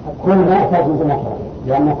حتى كل ما يحتاج من نكرة،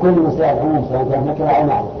 لأن كل مسائل عموم سواء كان نكرة أو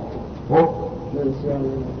معرفة.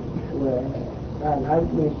 والعبد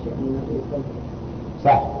من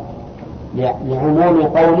صح، لعموم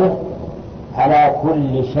قوله على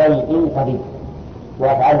كل شيء قدير،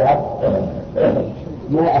 وأفعال العبد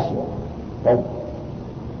من الأشياء. طيب،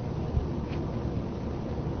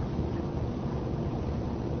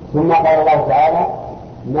 ثم قال الله تعالى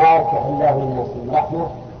ما يفتح الله للناس من رحمة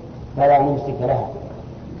فلا ممسك لها.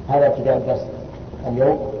 هذا ابتداء الدرس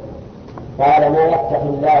اليوم. قال ما يفتح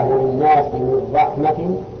الله للناس من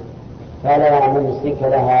رحمة فلا ممسك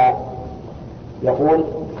لها. يقول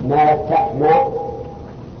ما يفتح ما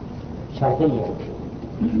شرطية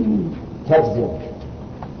تجزم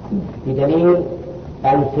بدليل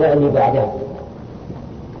الفعل بعدها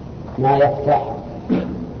ما يفتح،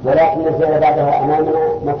 ولكن الفعل بعدها أمامنا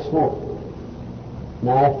مكسور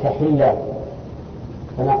ما يفتح الله،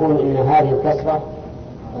 فنقول إن هذه الكسرة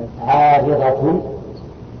عارضة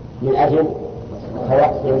من أجل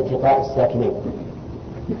توقف التقاء الساكنين،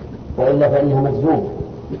 وإلا فإنها مجزومة،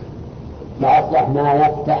 فأصبح ما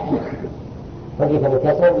يفتح حدث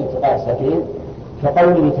بكسر التقاء الساكنين،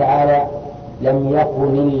 كقوله تعالى لم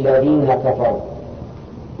يكن الذين كفروا،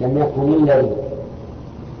 لم يكن الذين،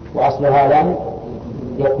 وأصلها لم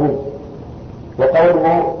يكن.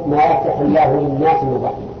 وقوله ما يفتح الله للناس من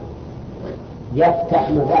رحمة، يفتح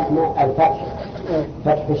من رحمة الفتح،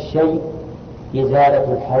 فتح الشيء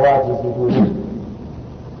إزالة الحواجز دونه،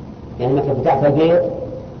 يعني مثل فتحت البيت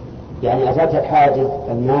يعني أزالت الحاجز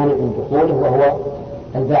المانع من دخوله وهو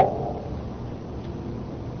الباب.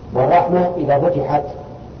 والرحمة إذا فتحت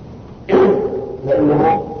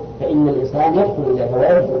فإن الإنسان يدخل إليها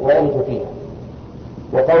ويلج فيها.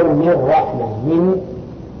 وقول من رحمة من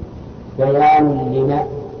بيان لما،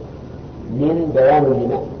 من بيان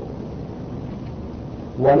لما.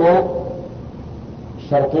 وما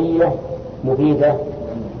شرطية مفيدة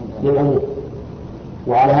للعموم،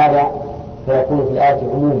 وعلى هذا فيكون في الآية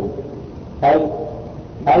عموما،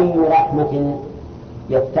 أي رحمة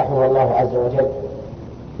يفتحها الله عز وجل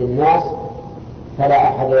للناس فلا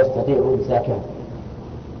أحد يستطيع إمساكها.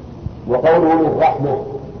 وقوله من رحمة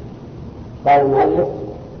قال المؤلف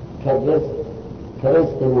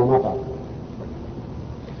كرزق ومطر،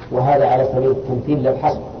 وهذا على سبيل التمثيل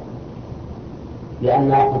للحصر،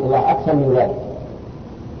 لأن رحمة الله أكثر من ذلك.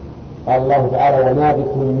 قال الله تعالى وما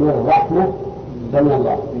بكم من رحمة فمن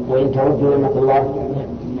الله وإن تعدوا نعمة الله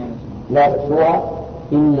لا تحصوها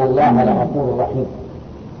إن الله لغفور رحيم.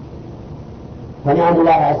 فنعم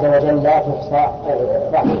الله عز وجل لا تحصى،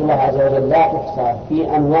 رحمة الله عز وجل لا تحصى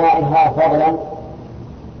في أنواعها فضلا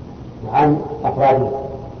عن أفرادها.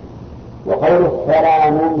 وقوله فلا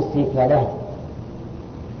ممسك له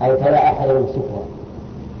أي فلا أحد يمسكها،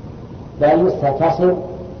 بل ستصل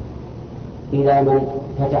إلى من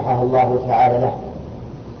فتحها الله تعالى له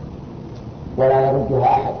ولا يردها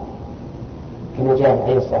أحد، كما جاء في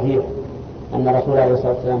الحديث الصحيح أن رسول الله عليه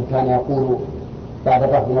الصلاة والسلام كان يقول بعد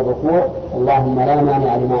الرفع من الركوع اللهم لا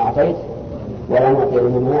مانع لما أعطيت ولا معطي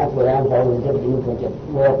لما منعت ولا ينفع ذا الجد منك الجد،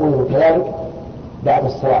 ويقول كذلك بعد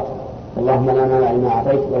الصلاة اللهم لا مانع لما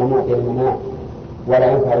أعطيت ولا معطي لما منعت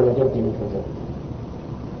ولا ينفع ذا الجد منك الجد.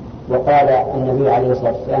 وقال النبي عليه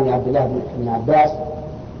الصلاة والسلام لعبد الله بن عباس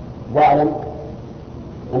واعلم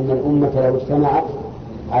أن الأمة لو اجتمعت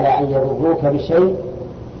على أن يضروك بشيء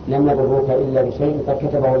لم يضروك إلا بشيء قد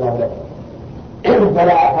كتبه الله لك.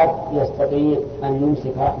 فلا أحد يستطيع أن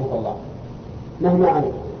يمسك رحمة الله مهما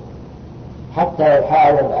عمل، حتى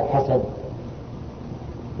يحاول الحسد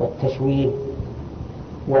والتشويه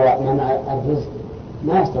ومنع الرزق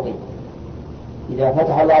ما يستطيع. إذا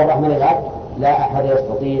فتح الله الرحمة للعبد لا أحد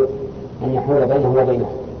يستطيع أن يحول بينه وبينه.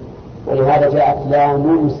 ولهذا جاءت لا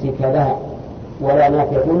ممسك لها ولا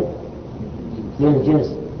نافية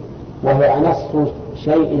للجنس، وهي أنص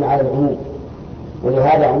شيء على العموم،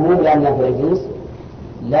 ولهذا عموم لأن نافية الجنس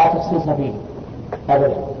لا تخصيص فيه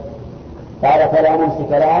أبدا. قال فلا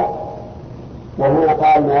ممسك لها، وهنا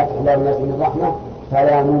قال ما يفتح الله الناس من الرحمة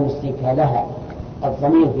فلا ممسك لها،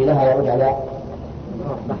 الضمير في لها يعود على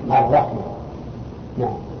الرحمة.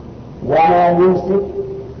 نعم. وما يمسك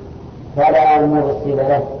فلا مرسل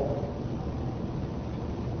له،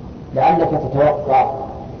 لعلك تتوقع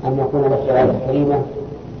أن يكون لك الآية الكريمة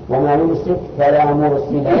وما يمسك فلا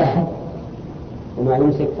مرسل لها، وما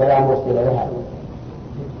يمسك فلا مرسل لها،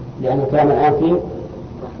 لأن الكلام الآن في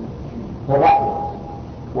الرحمة،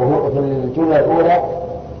 وهو في الجملة الأولى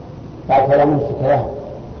قال فلا ممسك لها،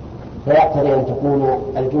 فيقتضي أن تكون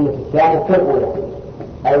الجملة الثانية كالأولى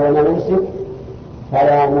أي وما يمسك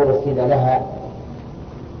فلا مرسل لها،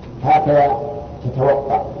 هكذا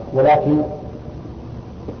تتوقع. ولكن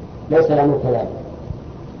ليس الأمر كذلك،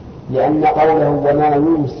 لأن قوله وما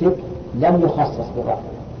يمسك لم يخصص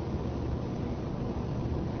بالرحمة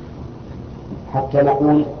حتى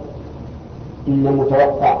نقول إن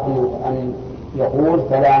المتوقع أن يقول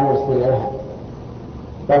فلا مرسل لها،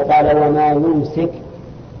 بل قال وما يمسك،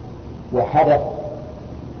 وحدث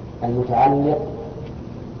المتعلق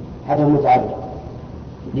حدث متعلق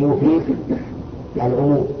ليفيد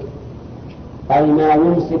العموم، أي ما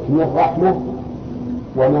يمسك من رحمة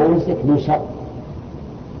وما يمسك من شر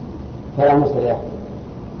فلا مرسل له.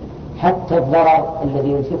 حتى الضرر الذي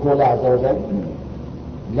يمسكه الله عز وجل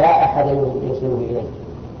لا أحد يوصله إليه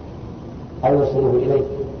أو يوصله إليه،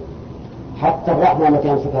 حتى الرحمة التي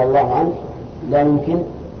يمسكها الله عنه لا يمكن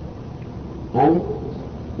أن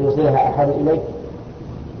يوصلها أحد إليه.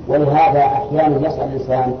 ولهذا أحيانا يسأل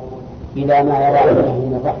الإنسان إلى ما يرى به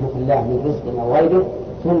من رحمة الله من رزق أو غيره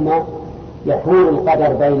ثم يحول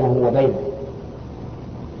القدر بينه وبينه.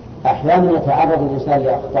 أحيانا يتعرض الإنسان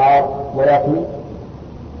لأخطار ولكن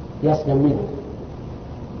يسلم منه،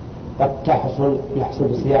 قد يحصل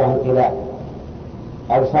بسيارة انقلاب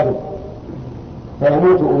أو صدم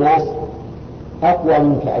فيموت أناس أقوى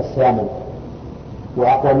منك أجساما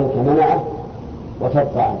وأقوى منك منعه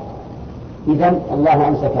وتبقى عنك. إذن الله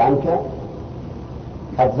أمسك عنك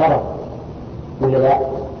الضرر ولا لا؟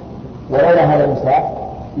 ولولا هذا الإمساك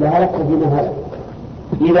لهلكت بمن هلك.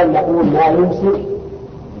 إذن نقول ما يمسك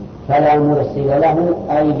فلا مرسل له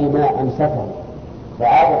أي لما أمسكه،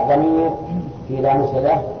 فعاد الضمير في لا مرسل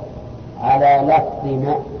له على لفظ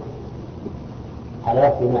ما، على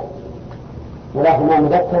لفظ ما. ولفظ ما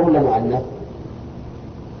مذكر ولا مؤنث؟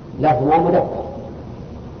 لفظ ما مذكر،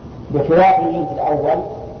 بخلافه في الأول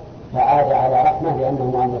فعاد على رحمة لأنه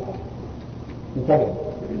مؤنث. انتبه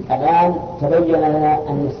الآن تبين لنا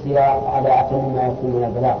أن السياق على أتم ما يكون من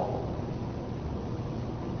البلاغ،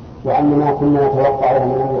 وأن ما كنا نتوقعه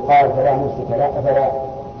من أن يقال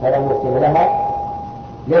فلا مرسل لها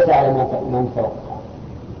ليس على ما نتوقع.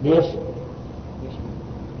 ليش؟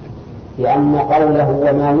 لأن قوله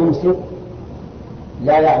وما يمسك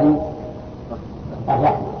لا يعني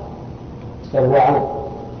الرحمة، بل هو عام.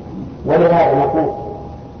 ولهذا نقول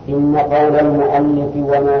إن قول المؤلف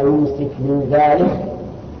وما يمسك من ذلك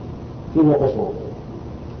فيه قصور،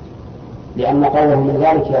 لأن قوله من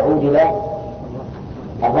ذلك يعود إلى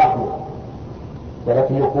الرحمة،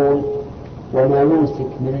 ولكن نقول وما يمسك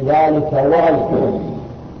من ذلك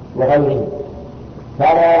وغيره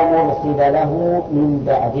فلا مرسل له من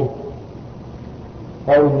بعده.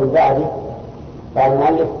 قول من بعده قال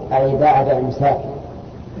المؤلف أي بعد إمساكه،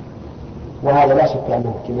 وهذا لا شك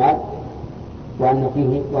أنه احتمال، وأنه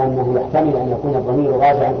يحتمل أن يكون الضمير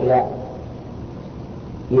راجعا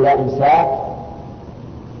إلى إمساك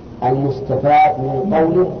المستفاد من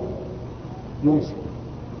قوله يمسك.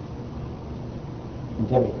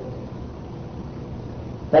 انتبه.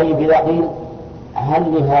 طيب إذا قيل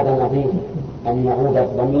هل لهذا نظير أن يعود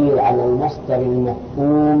الضمير على المصدر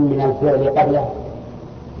المفهوم من الفعل قبله؟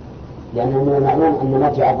 لأنه من المعلوم أن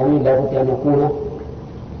مرجع الضمير لا بد أن يكون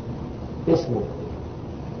اسما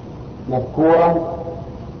مذكورا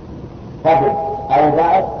قبل أو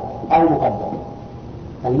بعد أو مقدم.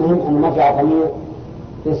 المهم أن مرجع الضمير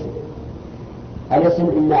اسم. الاسم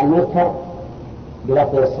إما أن يذكر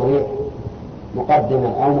بلفظه الصريح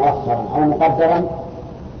مقدما أو مؤخرا أو مقدرا،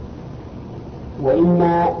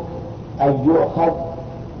 وإما أن يؤخذ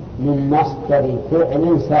من مصدر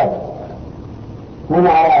فعل سابق. هنا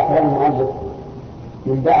على أكرم المؤلف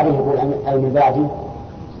من بعده يقول أي من بعد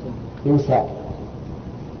إمساك،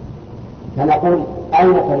 فنقول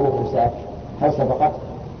أين كلمة إمساك؟ هل سبقت؟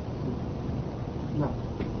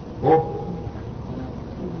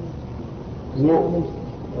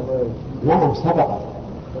 نعم سبقت،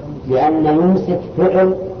 لأن يمسك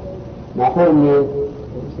فعل معقول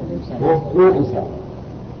من إمساك.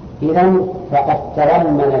 إذن فقد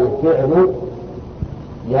تضمن الفعل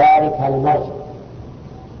ذلك المرجع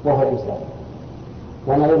وهو الإمساك.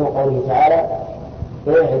 ونريد قوله تعالى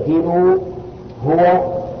اعدلوا هو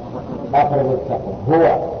أقرب التقوى.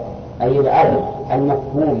 هو أي العدل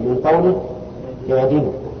المفهوم من قوله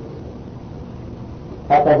اعدلوا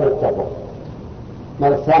أقرب التقوى.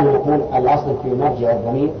 مرة ثانية نقول الأصل في مرجع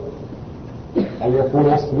الضمير أن يكون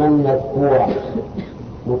اسما مذكورا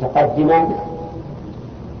متقدما،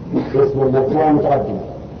 اسم مذكورا متقدما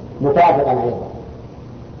مطابقا أيضا،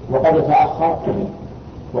 وقد يتأخر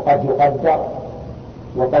وقد يقدر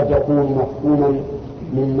وقد يكون مفهوما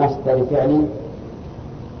من مصدر فعل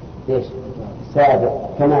سابق،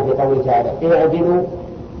 كما في قوله تعالى اعدلوا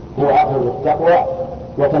هو أقرب التقوى،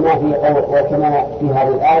 وكما في هذه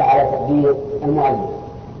الآية على تقدير المؤلف.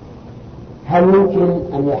 هل يمكن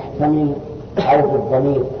أن يحتمل عود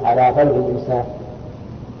الضمير على غير الإمساك؟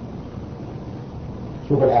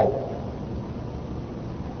 شوف الآية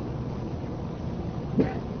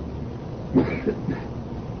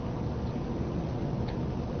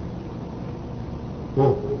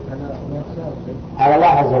على الله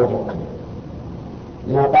عز وجل،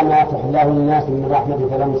 لما قال ما يفتح الله للناس من رحمته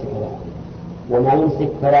فلا ممسك له وما يمسك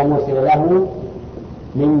فلا مرسل له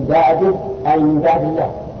من بعده، أي من بعد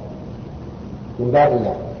الله، من بعد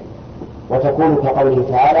الله. وتكون كقوله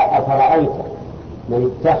تعالى أفرأيت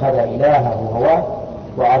من اتخذ إلهه هواه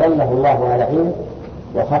وأضله الله على علم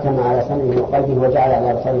وختم على سمعه وقلبه وجعل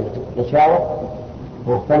على بصره غشاوة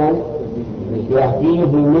فمن يهديه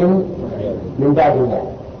من بعد الله.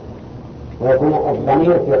 ويكون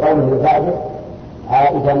الضمير في قوله من بعده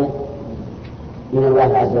عائدا من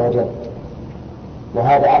الله عز وجل،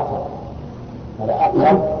 وهذا أقرب، هذا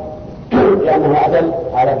أقرب لأنه أدل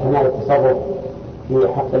على كمال التصرف في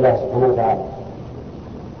حق الله سبحانه وتعالى.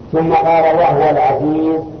 ثم قال وهو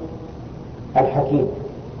العزيز الحكيم.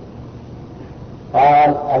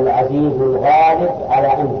 قال العزيز الغالب على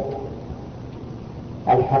أمره،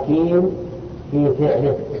 الحكيم في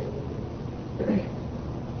فعله.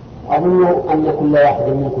 أظن أن كل واحد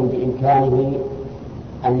منكم بإمكانه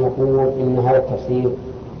أن يقول إن هذا التفسير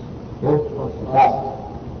قاصر،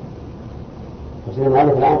 تفسير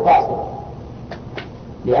المؤلف الآن قاصر،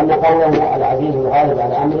 لأن قوله العزيز الغالب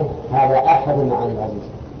على أمره هذا أحد معاني العزيز،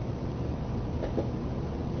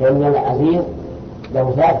 فإن العزيز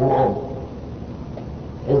له ثلاث معاني: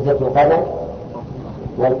 عزة القدر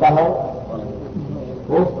والقهر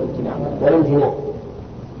والامتناع.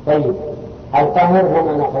 طيب القهر هو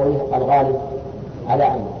معنى قوله الغالب على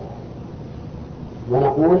أمره،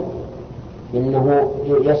 ونقول إنه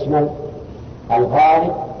يشمل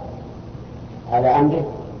الغالب على أمره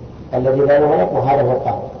الذي لا يغلق، وهذا هو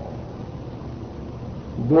القهر.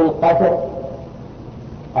 ذو القدر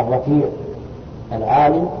الرفيع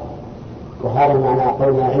العالي، وهذا معنى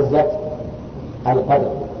قولنا عزة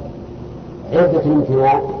القدر. عزة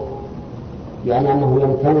الامتناع يعني أنه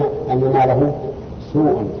يمتنع أن يناله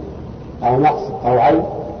سوء أو نقص أو عيب،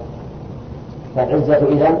 فالعزة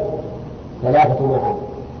إذن ثلاثة معاني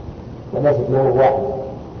وليست معنى واحد.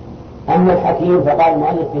 أما الحكيم فقال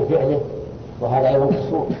المؤلف في فعله، وهذا أيضا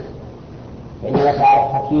سوء، فإن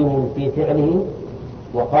يقع حكيم في فعله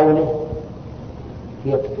وقوله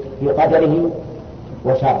في قدره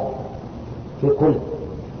وشرعه في كل،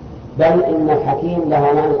 بل إن الحكيم له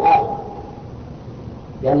معنى آخر،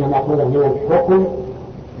 لأنه مأخوذ من الحكم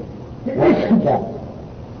والإحكام،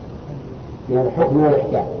 من الحكم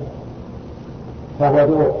والإحكام، فهو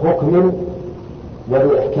ذو حكم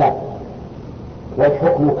وذو إحكام.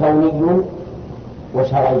 والحكم كوني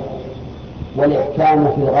وشرعي، والإحكام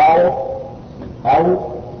في الغاية أو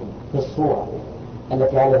في الصورة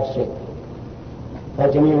التي عليها الشيء،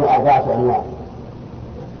 فالجميع أربعة أنواع.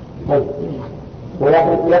 طيب،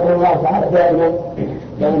 ويقول الله تعالى دائما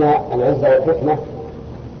بين العزة والحكمة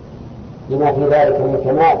لما في ذلك من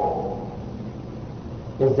كمال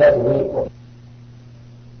عزته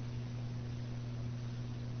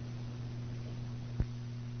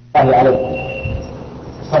الله عليه.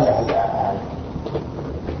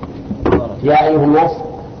 يا أيها الناس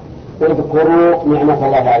اذكروا نعمة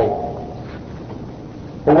الله عليكم.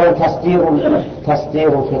 هو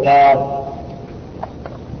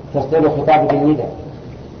تصدير الخطاب بالنداء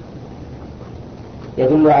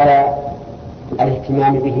يدل على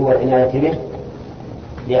الاهتمام به والعناية به،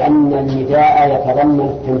 لأن النداء يتضمن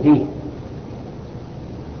التنبيه.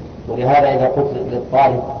 ولهذا إذا قلت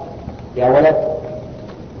للطالب يا ولد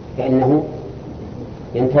فإنه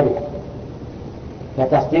ينتبه.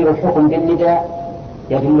 فتصدير الحكم بالنداء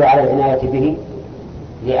يدل على العناية به،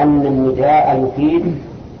 لأن النداء يفيد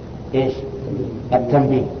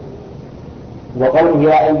التنبيه. وقوله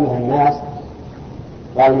يا أيها الناس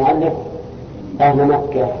قال المؤلف أهل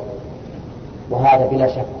مكة، وهذا بلا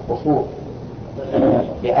شك قصور،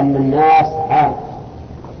 لأن الناس عام،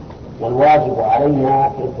 والواجب علينا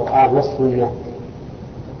في القرآن والسنة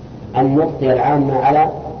أن نبقي العام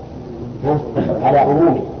على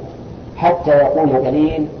عمومه حتى يكون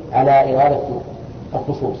دليل على إرادة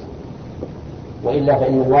الخصوص، وإلا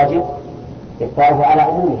فإن الواجب إبقاؤه على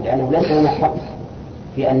عمومه، لأنه ليس لنا حق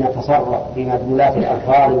في أن نتصرف في مدلولات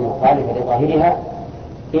الألفاظ المخالفة لظاهرها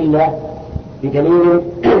إلا بدليل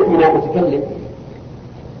من المتكلم،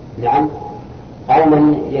 نعم، أو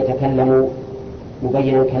من يتكلم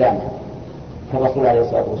مبينا كلامه كالرسول عليه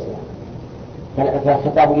الصلاة والسلام.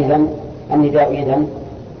 فالخطاب إذن النداء إذن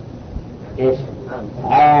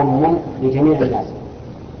عام لجميع الناس.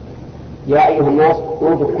 يا أيها الناس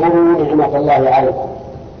اذكروا نعمة الله عليكم.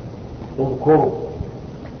 اذكروا،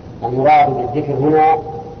 المراد بالذكر هنا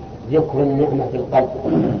ذكر النعمة في القلب،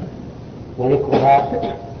 وذكرها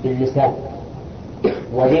باللسان،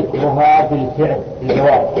 وذكرها بالفعل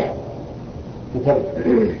بالجوارح. انتبه،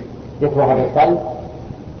 ذكرها بالقلب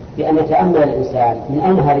بأن يتأمل الإنسان من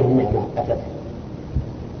أين هذه النعمة أتت،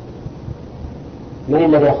 من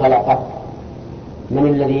الذي خلقه، من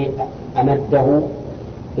الذي أمده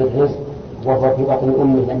بالرزق وهو في بطن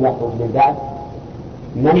أمه لم يخرج من بعد،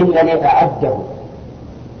 من الذي أعده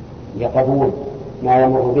لقبول ما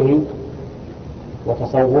يمر به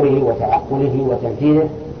وتصوره وتعقله وتنفيذه.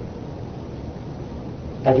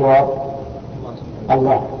 الجواب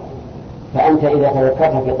الله. فأنت إذا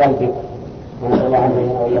تذكرت في قلبك، ونسأل الله أن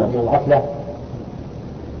يعيننا وإياكم من الغفلة،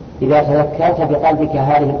 إذا تذكرت بقلبك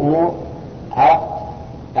هذه الأمور عرفت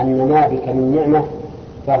أن ما بك من نعمة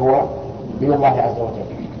فهو من الله عز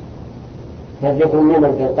وجل. فالذكر النعمة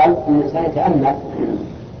بالقلب أن الإنسان يتأمل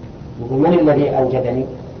من الذي أوجدني،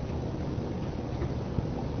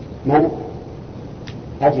 من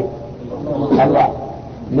أجب الله،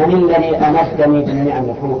 من الذي أمدني بالنعم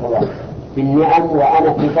رحمه الله بالنعم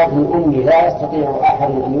وأنا في بطن أمي لا يستطيع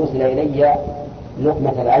أحد أن يوصل إلي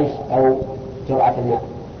لقمة العيش أو جرعة الماء،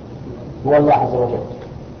 هو الله عز وجل.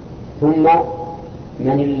 ثم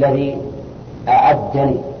من الذي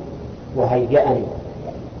أعدني وهيئني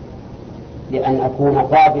لأن أكون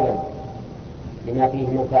قابلا لما فيه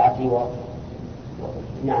منفعتي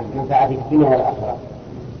نعم منفعتي في الدنيا والآخرة،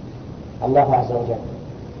 الله عز وجل.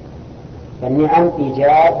 فالنعم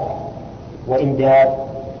إيجاد وإمداد،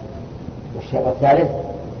 والشيء الثالث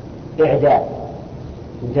إعداد.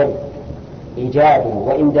 انتبه، إيجاد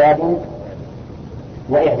وإمداد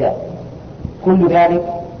وإعداد، كل ذلك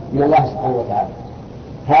من الله سبحانه وتعالى.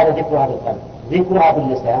 هذا ذكرها بالقلب. ذكرها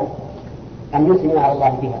باللسان أن يثني على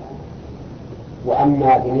الله بها.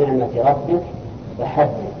 وأما بنعمة ربك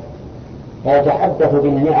فحدث، فيتحدث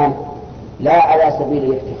بالنعم لا على سبيل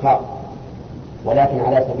الافتخار ولكن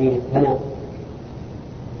على سبيل الثناء.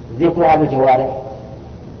 ذكرها بالجوارح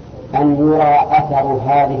أن يرى أثر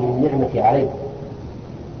هذه النعمة عليه،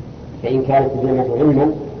 فإن كانت النعمة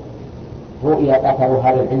علما رؤي أثر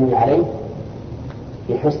هذا العلم عليه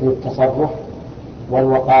بحسن التصرف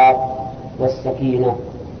والوقار والسكينة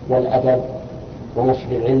والأدب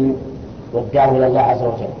ونشر العلم والدعوة إلى الله عز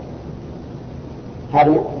وجل.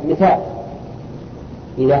 هذا مثال.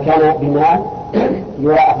 إذا كان بمال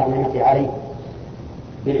يرى أثر النعمة عليه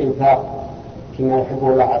بالإنفاق فيما يحبه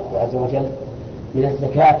الله عز وجل من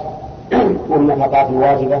الزكاة والنفقات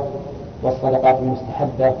الواجبة والصدقات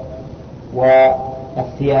المستحبة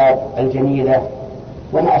والثياب الجميلة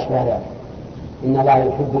وما أشبه ذلك. إن الله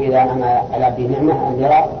يحب إذا أنعم على عبده نعمة أن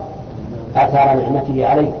يرى آثار نعمته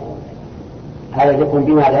عليه. هذا يكون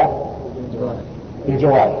بماذا؟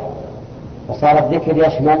 بالجوارح. فصار الذكر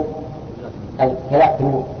يشمل ثلاث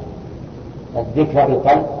أمور: الذكر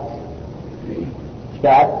بالقلب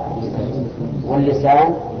بعد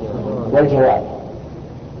واللسان والجوارح.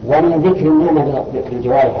 ومن ذكر النعمة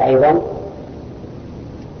بالجوارح أيضا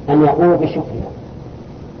أن يقوم بالشكر،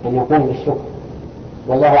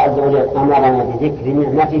 والله عز وجل أمرنا بذكر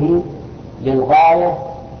نعمته للغاية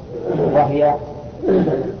وهي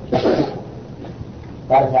الشكر.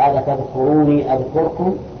 قال تعالى: فاذكروني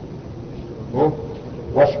أذكركم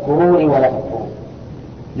واشكروني ولا تكفرون.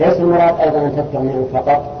 ليس المراد أيضا أن تذكر النعم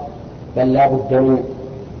فقط، بل لا بد من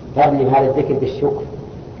قرن هذا الذكر بالشكر.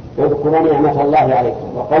 واذكروا نعمة الله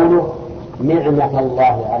عليكم. وقوله نعمة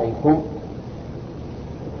الله عليكم،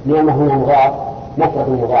 نعمة هنا مضاف، مفرد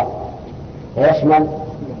مضاف، ويشمل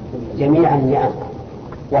جميع النعم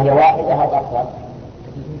وهي واحدة أو أكثر.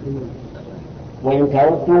 وإن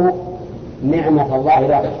تعدوا نعمة الله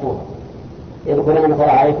لا تحصوها. اذكروا نعمة الله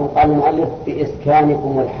عليكم، قال المؤلف: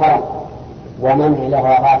 بإسكانكم الحرم ومنع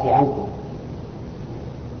الغارات عنكم.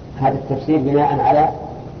 هذا التفسير بناء على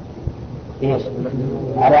إيش؟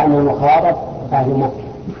 على أن المخاطب أهل مكة،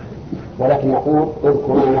 ولكن نقول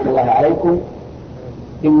اذكروا نعمة الله عليكم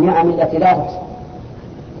بالنعم التي لا تحصى،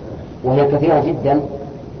 وهي كثيرة جدا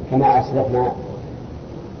كما أسلفنا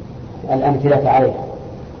الأمثلة عليها.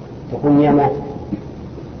 تكون نعمة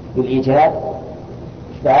بالإيجاد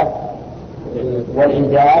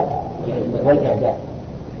والإمداد والإعداد،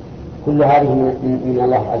 كل هذه من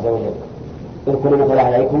الله عز وجل. اذكروا نعمة الله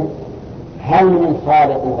عليكم. هل من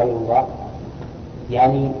خالق غير الله؟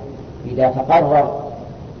 يعني إذا تقرر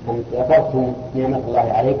أن ذكرتم نعمة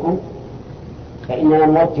الله عليكم فإننا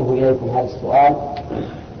نوجه إليكم هذا السؤال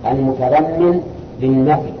المتضمن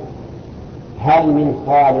للنفي: هل من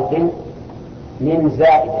خالق؟ من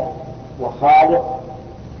زائدة، وخالق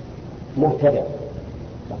مبتدأ،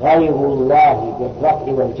 غير الله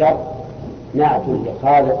بالرفع والجر نعت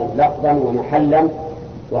لخالق لفظا ومحلا،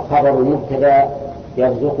 وخبر مبتدأ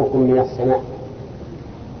يرزقكم من السماء.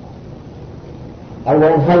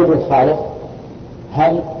 أولا هل من خالق؟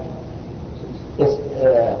 هل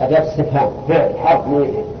أداة استفهام، فعل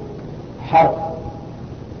حرف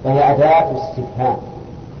وهي أداة استفهام.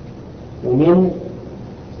 ومن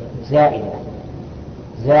زائدة،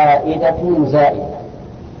 زائدة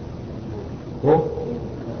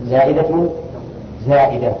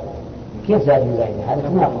زائدة. كيف زائدة؟ هذا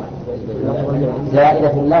تناقض.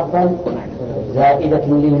 زائدة لفظا زائدة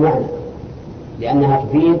للمعنى، لأنها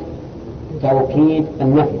تفيد توكيد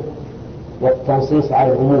النفي والتنصيص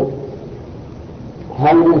على العموم.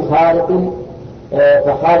 هل من خالق؟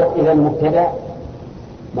 فخالق إذا مبتدأ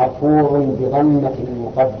مرفوع بضمة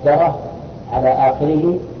مقدرة على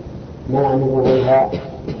آخره مع نزولها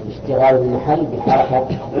اشتغال المحل بحركة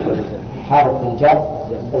حرف الجر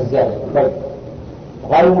الزائد. طيب،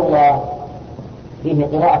 غير الله فيه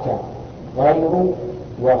قراءتان: غير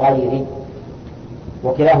وغير،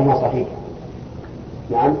 وكلاهما صحيح.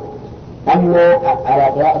 نعم. أما على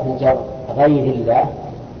قراءة الجر غير الله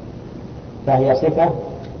فهي صفة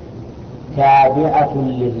تابعة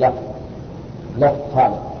لللفظ، لفظ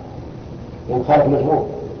خالق، يعني خالق مجهول.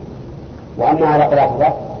 وأما على قراءة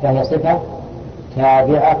الرفع فهي صفة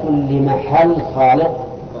تابعة لمحل خالق،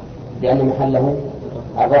 لأن محله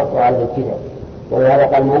الرفع على الابتداء. ولهذا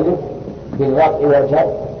قال المؤلف: بالرفع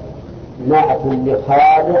والجر نعت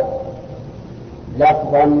لخالق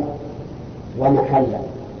لفظا ومحلا.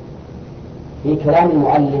 في كلام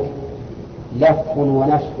المؤلف لف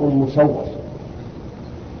ونشء مشوش.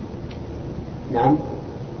 نعم،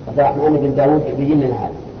 عبد الرحمن بن داود بيجي لنا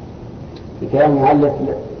هذا. في كلام المؤلف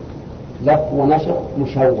لف ونشء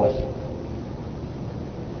مشوش.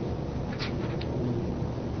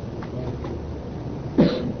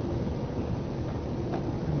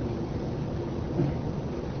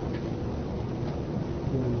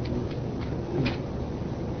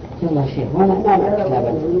 والله شيخ ما نعرف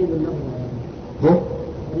كتابا.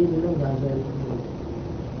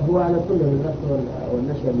 هو على كل النشر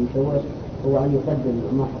والنشر المشوش هو أن يقدم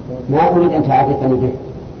ما حصل. ما أريد أن تعرفني به.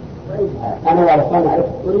 أنا والأخوان أعرف.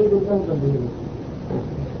 أريد أن أنظر به.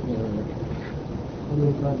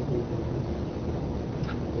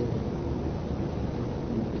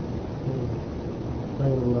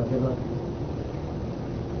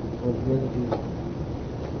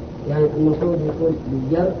 يعني المفروض يكون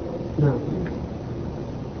بالجر. نعم.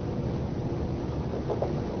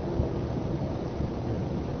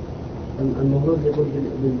 المفروض يكون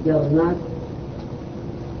بالجر ناس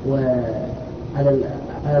وعلى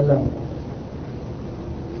اللفظ.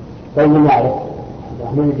 طيب نعرف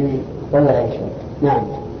نجي ولا أي شيء. نعم.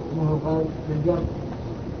 ما هو قال بالجر.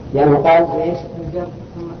 يعني قال إيش؟ بالجر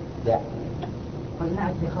ثم. لا. قال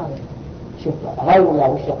نعت بخالد. شوف غير الله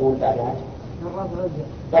وش يقول بعدها؟ بالرفع والجر.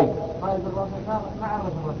 طيب. قال بالرفع ما عرف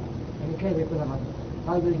الرفع. يعني كيف يكون الرفع؟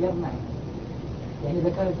 قال بالجر نعم. يعني إذا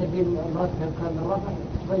كان تبين المرتب كان الرفع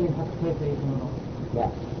بين كيف يكون الرفع. لا.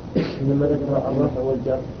 لما ذكر الرفع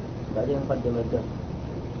والجر بعدين قدم الجر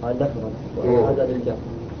قال لفظا وهذا للجر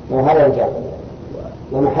وهذا الجر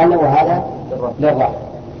ومحله وهذا للرفع.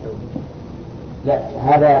 لا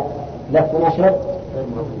هذا لف نشر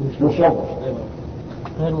مشوش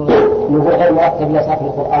نقول غير مرتب لا في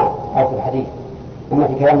القرآن أو في الحديث. أما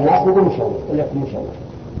في كلام الناس نقول مشوش إلا في مشوش.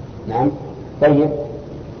 نعم. طيب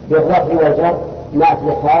بالرفع والجر نعت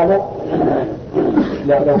لخالق.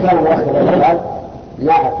 لو كان مرتب الأفعال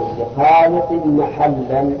نعت لخالق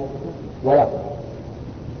محلا ولفظا.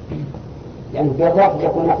 يعني بالرفع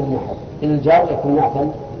يكون نعت المحل الجر يكون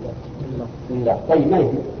نعتا لله. طيب ما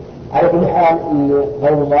يهم. على كل حال إن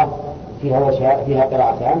غير الله فيها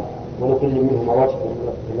قراءتان ولكل منهما وجه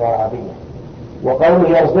في اللغة العربية.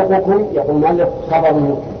 وقوله يرزقكم يقول مؤلف خبر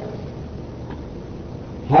مبتدأ.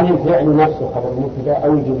 هل الفعل نفسه خبر مبتدأ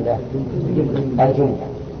أو الجملة؟ الجملة.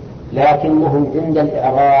 لكنهم عند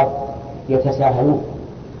الإعراب يتساهلون.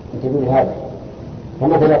 انتبهوا لهذا.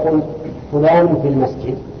 فمثلا يقول فلان في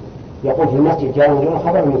المسجد يقول في المسجد جاء رجل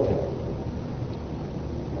خبر مبتدأ.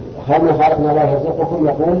 هل من خالقنا الله يرزقكم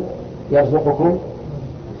يقول يرزقكم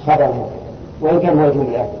خبر مبتدأ وإن كان هو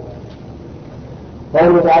جملة.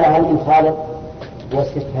 قوله تعالى هل من خالق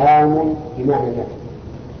واستفهام بمعنى النفي.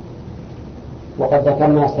 وقد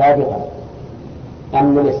ذكرنا سابقا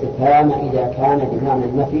أن الاستفهام إذا كان بمعنى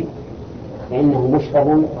النفي فإنه مشتق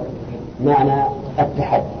معنى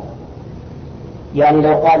التحدي. يعني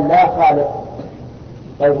لو قال لا خالق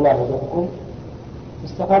غير الله يرزقكم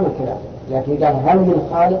استقام الكلام. لكن قال هل من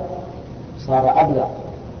خالق صار أبلغ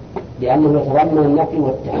لأنه يتضمن النفي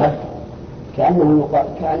والتحدي كأنه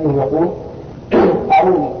يقول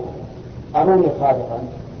أروني خالقا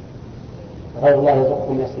غير الله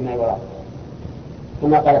يرزقكم من السماء والأرض.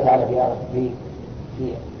 كما قال تعالى في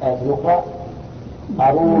آية أخرى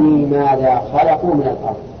أروني ماذا خلقوا من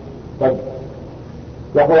الأرض. طيب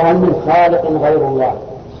يقول هل من خالق غير الله.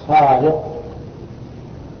 خالق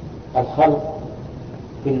الخلق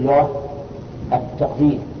في اللغة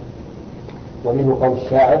التقدير ومنه قول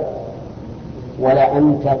الشاعر ولا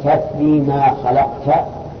أنت تثني ما خلقت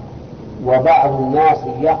وبعض الناس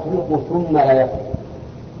يخلق ثم لا يخلق.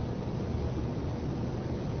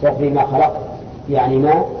 تثني ما خلقت يعني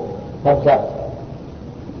ما قدرت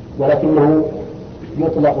ولكنه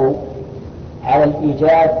يطلق على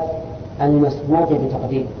الإيجاد المسبوق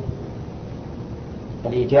بتقدير.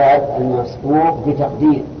 الإيجاد المسبوق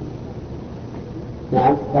بتقدير.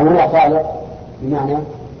 نعم. فهو خالق بمعنى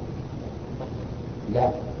لا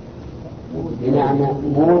بمعنى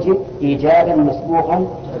موجب إيجادا مسبوقا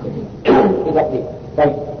بتقدير.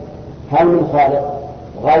 طيب هل من خالق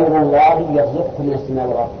غير الله يرزقكم من السماء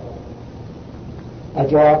والأرض.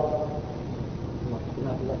 الجواب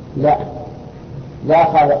لا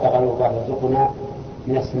خالق غير الله يرزقنا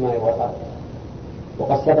من السماء والأرض.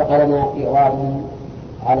 وقد سبق لنا إيراد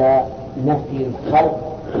على نفي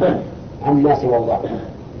الخلق عما سوى الله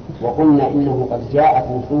وقلنا إنه قد جاءت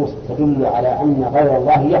نصوص تدل على أن غير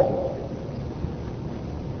الله يخلق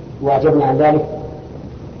وأجبنا عن ذلك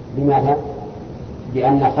بماذا؟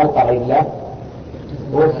 بأن خلق غير الله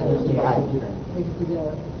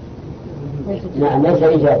نعم ليس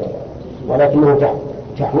إيجابا ولكنه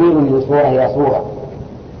تحويل من صورة إلى صورة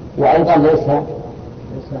وأيضا ليس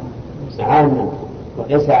عاما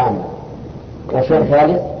وليس عاما. والشيء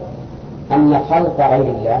الثالث أن خلق غير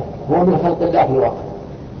الله هو من خلق الله في الواقع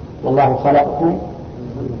والله خلقكم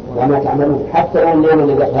وما تعملون. حتى لو اليوم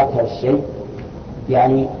الذي خلقت هذا الشيء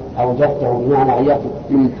يعني أوجدته بمعنى غيرته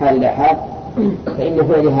من حال إلى حال فإن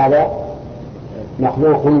فعل هذا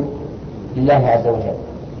مخلوق لله عز وجل.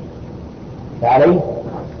 فعليه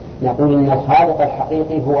نقول إن الخالق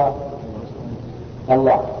الحقيقي هو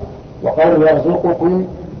الله. وقوله يرزقكم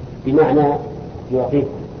بمعنى يعطيكم،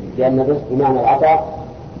 لأن الرزق بمعنى العطاء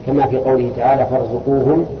كما في قوله تعالى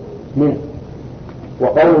فارزقوهم منه.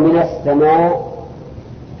 وقوله من السماء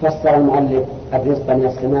فسر المؤلف الرزق من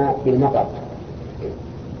السماء بالمطر،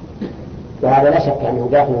 وهذا لا شك أنه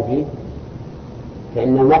داخل فيه،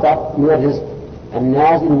 فإن المطر من الرزق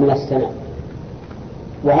النازل من السماء.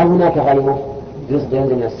 وهل هناك غيره رزق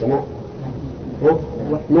ينزل من السماء؟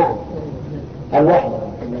 نعم، الوحي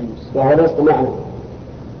وهو رزق معنى.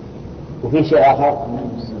 وفي شيء آخر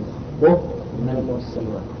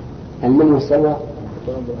المن والسلوى.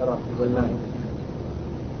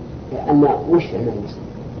 أما وش المن والسلوى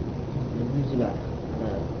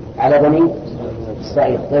على بني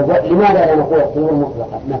إسرائيل؟ طيب لماذا لا نقول الطيور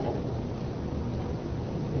مطلقة مثلا؟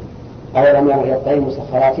 أولم يروا إلى الطير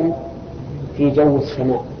مسخرات في جو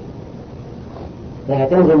السماء، فهي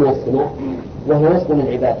تنزل من السماء وهي رزق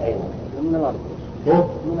للعباد أيضا. من الأرض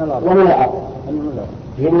ومن الأرض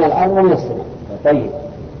هي من الأرض ومن السماء. طيب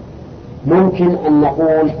ممكن أن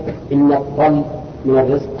نقول إن الطل من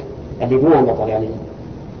الرزق اللي دون المطر، يعني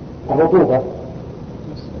الرطوبة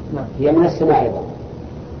هي من السماء أيضا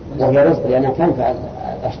وهي رزق لأنها تنفع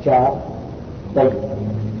الأشجار. طيب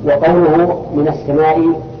وقوله من السماء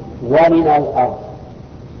ومن الأرض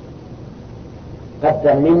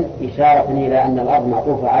قدر من إشارة إلى أن الأرض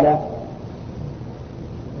معطوفة على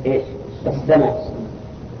إيش؟ السماء.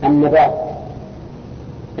 النبات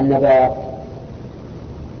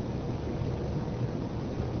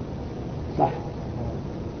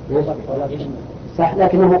صح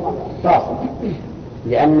لكنه فاصل،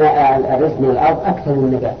 لأن الرزق من الأرض أكثر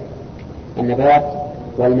من النبات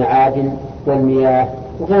والمعادن والمياه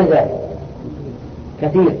وغير ذلك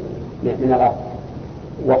كثير من الأرض.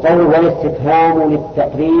 وقوله والاستفهام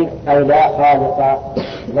للتقرير أي لا خالق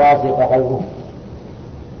رازق غيره.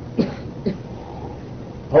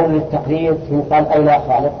 قول للتقرير ثم قال أي لا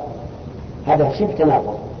خالق، هذا شبه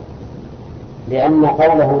تناقض، لأن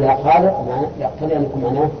قوله لا خالق يقتضي أن يكون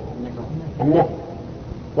معناه النفي،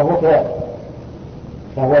 وهو كذلك،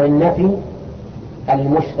 فهو للنفي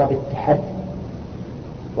المشتى بالتحدي،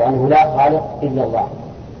 وأنه لا خالق إلا الله.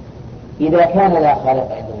 إذا كان لا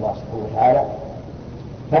خالق إلا الله سبحانه وتعالى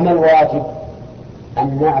فما الواجب؟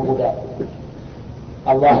 أن نعبد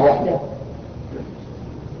الله وحده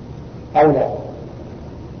أو لا؟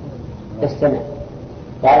 استمع،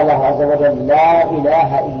 قال الله عز وجل لا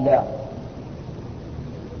إله إلا،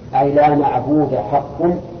 أي لا معبود حق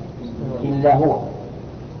إلا هو.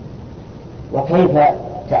 وكيف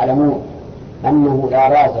تعلمون أنه لا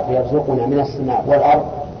رازق يرزقنا من السماء والأرض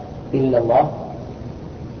إلا الله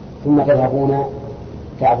ثم تذهبون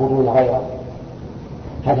تعبدون غيره؟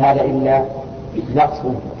 هل هذا إلا نقص في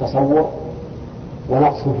التصور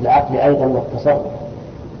ونقص في العقل أيضا والتصرف؟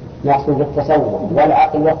 نقص في التصور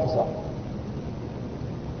والعقل والتصرف،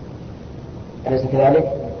 أليس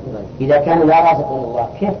كذلك؟ إذا كان لا رازق إلا الله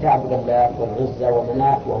كيف تعبد الله والعزى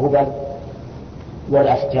ومناة وهبل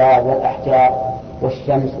والأشجار والأحجار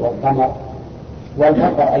والشمس والقمر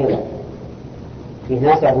والبقر أيضا؟ في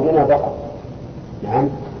ناس يعبدون البقر، نعم،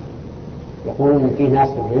 يقولون إن في ناس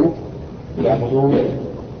في الهند يعبدون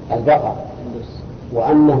البقر،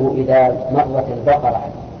 وأنه إذا مرت البقرة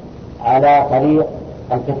على طريق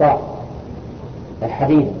القطار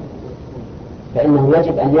الحديد فإنه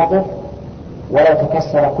يجب أن يقف ولا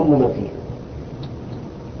تكسر كل من فيه.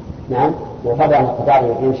 نعم، وطبعا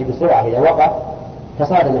القطار يمشي بسرعة، إذا وقف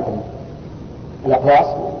تصادمت الأقراص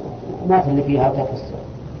ومات اللي فيها وتكسر،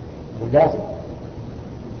 ولازم،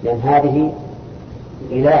 لأن هذه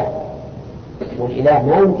إله، والإله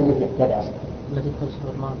ما يمكن أن يتبع أصلا. ولا تدخل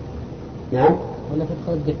السوبر ماركت. نعم، ولا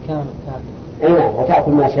تدخل الدكان أي نعم،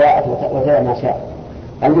 وتأكل ما شاءت وتدع ما شاءت.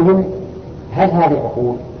 المهم، هل هذه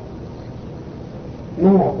عقول؟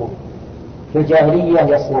 من عقول؟ في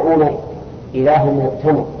الجاهلية يصنعون إلها من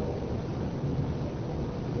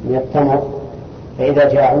التمر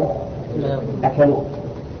فإذا جاعوا أكلوا.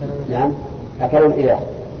 نعم، أكلوا الإله.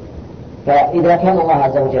 فإذا كان الله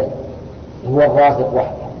عز وجل هو الرازق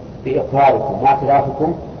وحده بإقراركم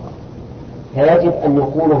واعترافكم فيجب أن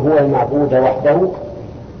يكون هو المعبود وحده،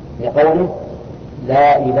 لقوله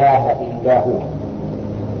لا إله إلا هو.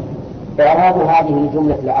 إعراب هذه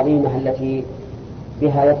الجملة العظيمة التي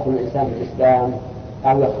بها يدخل الإنسان في الإسلام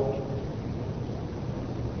أو يخرج،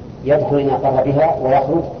 يدخل إن أقر بها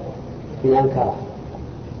ويخرج إن أنكرها،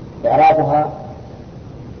 إعرابها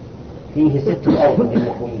فيه 6 أوجه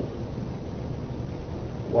للنحويين،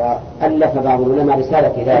 وألف بعض العلماء رسالة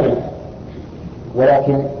في ذلك،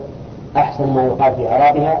 ولكن أحسن ما يقال في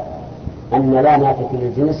إعرابها أن لا نافية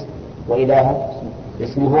للجنس وإله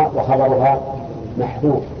اسمها وخبرها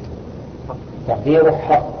محذوف، تقديره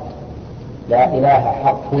حق، لا إله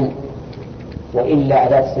حق، وإلا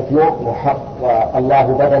أداة استثناء وحق، والله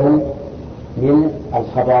بدل من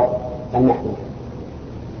الخبر المحذوف،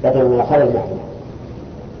 بدل من الخبر المحذوف.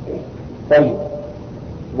 طيب،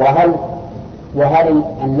 وهل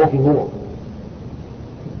النفي هنا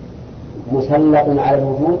مسلط على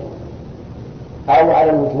الوجود أو على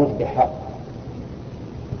الوجود بحق؟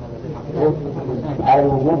 على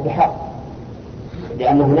الوجود بحق،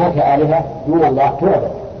 لأن هناك آلهة دون الله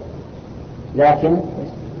تعبد لكن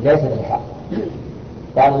ليست بحق.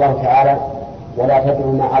 قال الله تعالى: ولا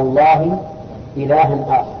تدعوا مع الله إلها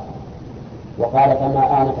آخر. وقال: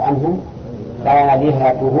 فما آنت عنهم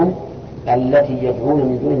آلهتهم التي يدعون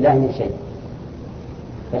من دون الله من شيء.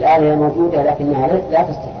 فالآلهة موجودة لكنها لا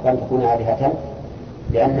تستحق أن تكون آلهة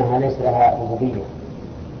لأنها ليس لها ربوبية.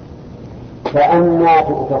 فأنى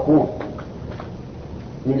تؤفكون،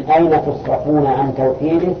 من أين تصرفون عن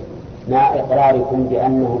توحيده مع إقراركم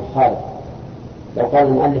بأنه الخالق؟ لو قال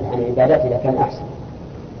المؤلف عن عبادته لكان أحسن،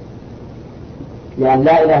 لأن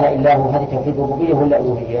لا إله إلا هو هذه توحيد ربوبية ولا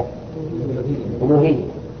ألوهية؟ ألوهية.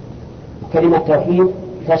 كلمة توحيد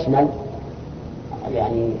تشمل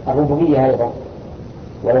يعني الربوبية أيضا.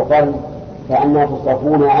 ولو قال فأنى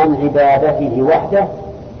تصرفون عن عبادته وحده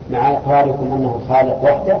مع إقراركم أنه الخالق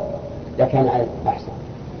وحده لكان أحسن.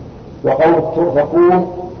 وقول تؤفكون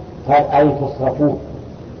قال أي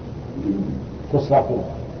تصرفون،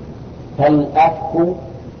 فالأفك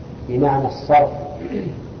بمعنى الصرف،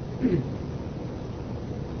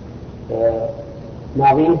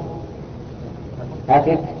 ماضيه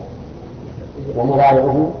أفك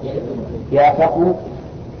ومضارعه يأفك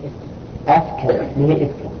أفكا، به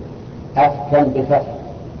أفكا بالفتح.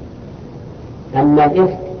 أما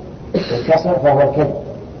الإفك بالكسر فهو الكذب،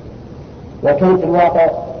 وكان في الواقع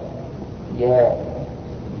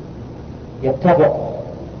يتفق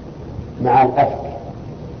مع الأفك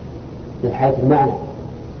من حيث المعنى،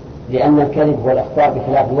 لأن الكذب هو الإخبار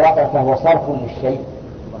بخلاف الواقع، فهو صرف للشيء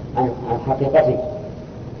عن حقيقته.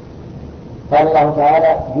 قال الله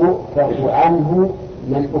تعالى: يؤفك عنه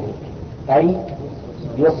من أفك، أي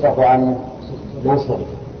يصرف عن من صرف.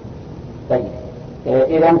 طيب،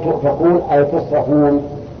 إذا تؤفكون أي تصرفون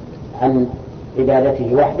عن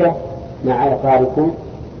عبادته وحده مع إقراركم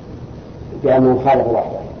بأنه خالق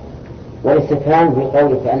وحده. والاستفهام في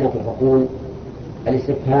قوله فأنى تؤفكون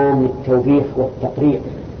الاستفهام للتوبيخ والتقرير،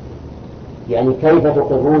 يعني كيف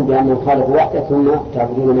تقرون بأنه خالق وحده ثم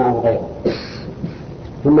تعبدون معه غيره.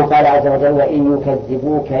 ثم قال عز وجل: وإن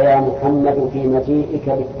يكذبوك يا محمد في مجيئك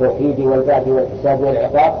بالتوحيد والبعث والحساب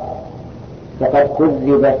والعقاب فقد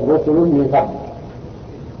كذبت رسل من قبلك.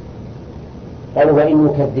 قالوا: وإن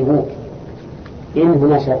يكذبوك، إن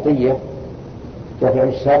هنا شرطية وفعل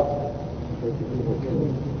الشرط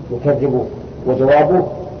يكذبوك، وجوابه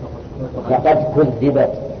فقد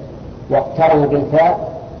كذبت، واقترن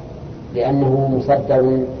بالفاء لأنه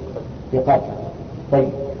مصدر بقد. طيب،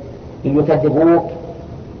 إن يكذبوك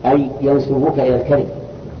أي ينسبوك إلى الكذب،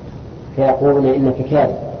 فيقولون إنك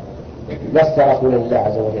كاذب، لست رسول الله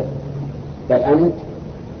عز وجل، بل أنت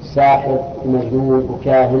ساحر ومجنون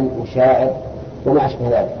وكاهن وشاعر وما أشبه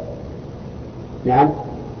ذلك. نعم.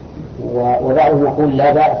 وبعضهم يقول: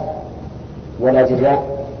 لا بأس ولا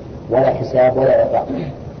جزاء ولا حساب ولا عقاب.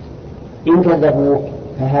 إن كذبوك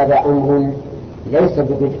فهذا أمر ليس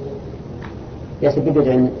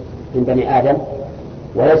ببدع من بني آدم،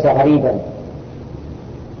 وليس غريبا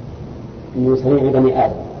من صنيع بني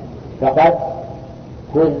آدم، فقد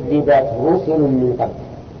كذبت رسل من قبل.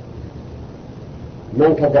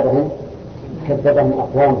 من كذبهم؟ كذبهم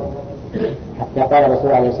أقوامهم، حتى قال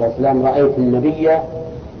الرسول عليه الصلاة والسلام: رأيت النبي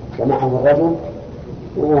ومعه الرجل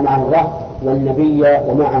ومعه الرهط، والنبي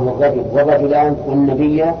ومعه الرجل والرجلان،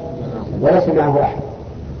 والنبي وليس معه أحد،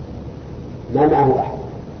 ما معه أحد.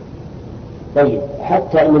 طيب،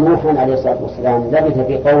 حتى أن نوحا عليه الصلاة والسلام لبث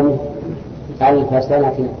في قومه 1000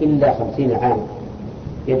 سنة إلا 50 عاما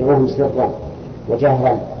يدعوهم سرا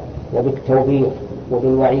وجهرا وبالتوبيخ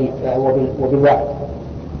وبالوعد،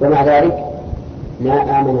 ومع ذلك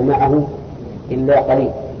ما آمن معه إلا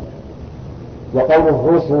قليل. وقوله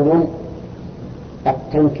رسل،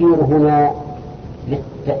 التنكير هنا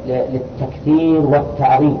للتكثير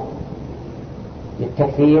والتعظيم،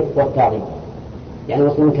 للتكثير والتعظيم، يعني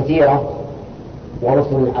رسل كثيرة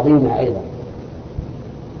ورسل عظيمة أيضا.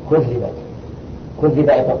 كذب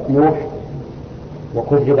نوح،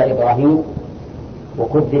 وكذب إبراهيم،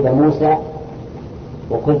 وكذب موسى،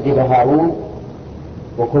 وكذب هارون،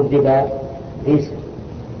 وكذب عيسى،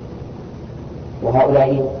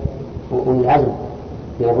 وهؤلاء أولي العزم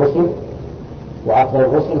من الرسل وأفضل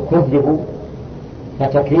الرسل كذبوا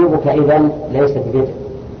فتكذيبك إذن ليس ببدع.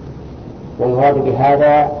 ويراد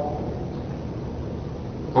بهذا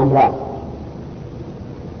أمران: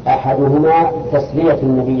 أحدهما تسلية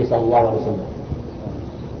النبي صلى الله عليه وسلم،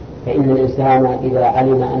 فإن الإنسان إذا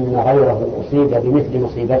علم أن غيره أصيب بمثل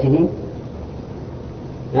مصيبته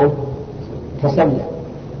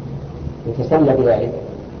تسلى بذلك.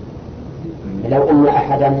 لو أن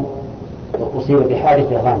أحدا أصيب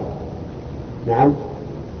بحادث غام، نعم،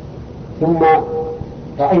 ثم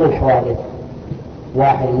رأينا الحوادث،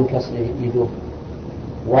 واحد منكسر يده،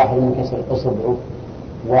 واحد منكسر إصبعه،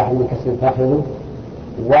 واحد منكسر فخذه،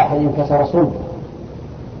 واحد انكسر صلبه،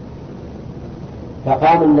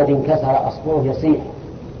 فقام الذي انكسر أصبعه يصيح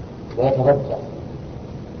ويتضجر،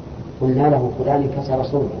 قلنا له فلان انكسر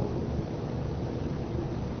صلبه،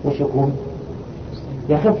 وش يكون؟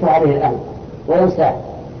 يخف عليه الأمر وينساه،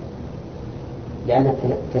 لأن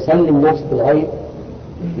تسلي النفس بالغيب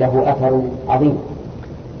له أثر عظيم.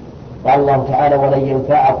 قال الله تعالى: ولن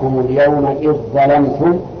ينفعكم اليوم إذ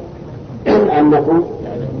ظلمتم أنكم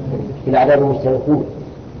في العذاب مشتركون.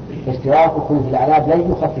 فاشتراككم في العذاب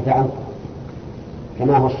لن يخفف عنكم،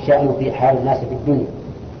 كما هو الشأن في حال الناس في الدنيا.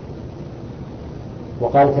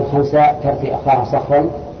 وقالت الخنساء ترثي أخاها صخرا،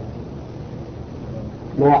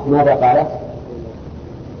 ماذا قالت؟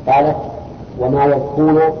 قالت: وما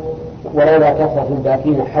يبكون ولولا كثرة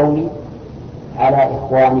الباكين حولي على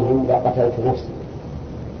إخوانهم لقتلت نفسي،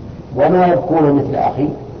 وما يبكون مثل أخي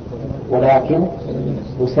ولكن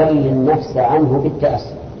يسلي النفس عنه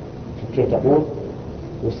بالتأسي. كيف تقول؟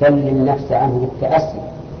 يسلي النفس عنه بالتأسي.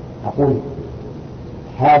 أقول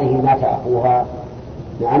هذه مات أخوها،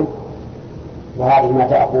 نعم، وهذه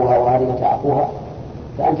مات أخوها، وهذه مات أخوها،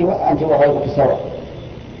 فأنت وغيرك سواء.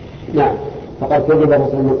 نعم، فقد كذب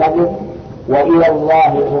الرسل من قبله وإلى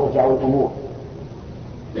الله ترجع الأمور.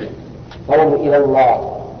 قالوا إلى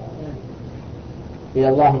الله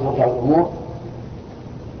ترجع الأمور.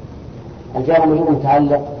 الجار والمجرور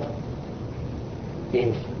متعلق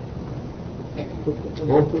بإيش؟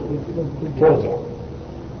 ترجع،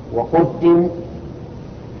 وقدم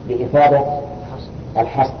بإفادة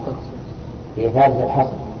الحصر،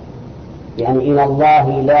 يعني إلى الله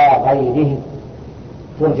لا غيره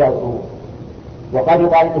ترجع الأمور. وقد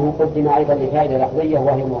يقال إنه قدم أيضا لفائدة لفظية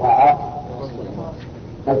وهي مراعاة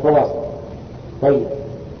الفواصل. طيب،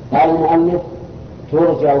 قال المؤلف: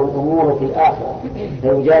 ترجع الأمور في الآخرة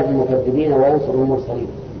فيجازي المكذبين وينصر المرسلين.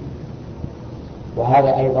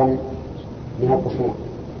 وهذا أيضا من القصور،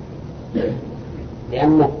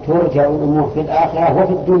 لأن ترجع الأمور في الآخرة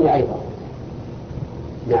وفي الدنيا أيضا.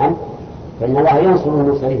 نعم، فإن الله ينصر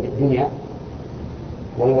المرسلين في الدنيا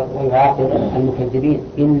ويعاقب المكذبين: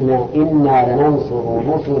 إنا لننصر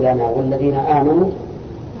رسلنا والذين آمنوا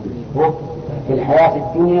في الحياة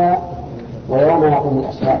الدنيا ويوم يقوم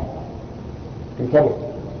الأشهاد. انتبه،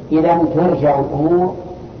 إذا ترجع الأمور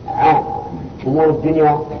عام: أمور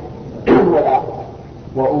الدنيا والآخرة،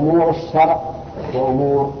 وأمور الشرع،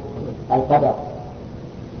 وأمور القدر.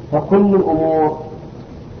 فكل الأمور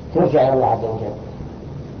ترجع إلى الله عز وجل،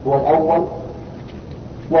 هو الأول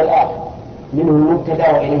والآخر، منه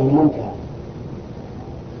المبتدأ وإليه المنتهى.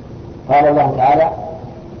 قال الله تعالى: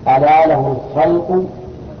 ألا له الخلق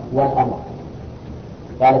والأمر.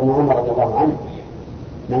 قال ابن عمر رضي الله عنه: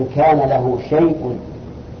 من كان له شيء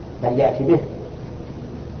فليأتي به،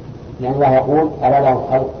 لأن الله يقول: ألا له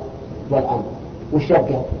الخلق والأمر. وش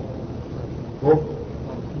يبقى؟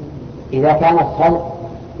 إذا كان الخلق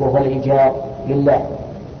وهو الإيجاب لله،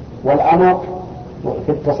 والأمر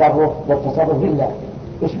في التصرف والتصرف لله،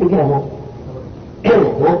 وش بقي هنا؟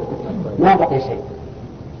 ما بقي شيء.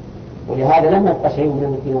 ولهذا لم يبقى شيء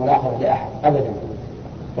من الدين والآخرة لأحد أبدا.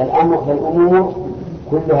 فالأمور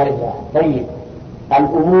كلها لله. طيب،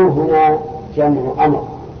 الأمور هنا جمع أمر،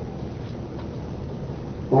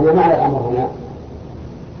 وما معنى الأمر هنا؟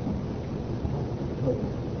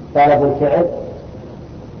 طلب الفعل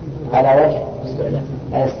على وجه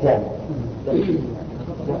الاستعمال.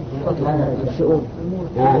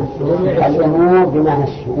 الأمور بمعنى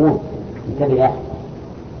الشؤون. انتبه يا أخي،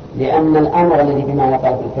 لأن الأمر الذي بمعنى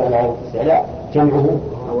طلب الفعل على الاستعلاء جمعه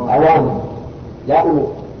أوامر لا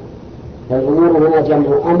أمور. فالأمور هنا جمع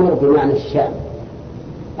أمر بمعنى الشأن،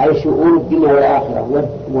 أي شؤون الدنيا والآخرة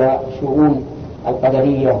وشؤون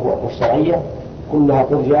القدرية والشرعية كلها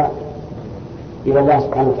ترجع إلى الله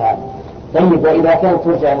سبحانه وتعالى. طيب، وإذا كانت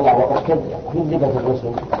ترجع إلى الله وقد كذبت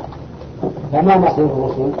الرسل، فما مصير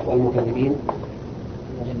الرسل والمكذبين؟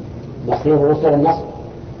 مصير الرسل النصر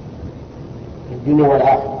في الدنيا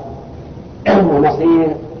والآخرة،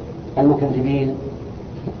 ومصير المكذبين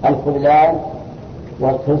الخذلان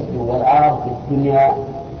والخزي والعار في الدنيا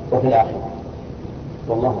وفي الآخرة.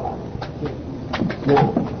 والله أعلم. نعم.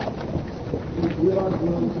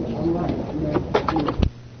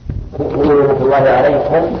 نعمة الله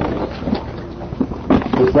عليكم.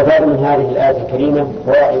 يستفاد من هذه الآية الكريمة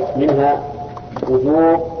فوائد، منها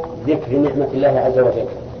وجوب ذكر نعمة الله عز وجل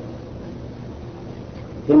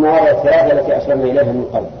في المواضع الثلاثة التي أشرنا إليها من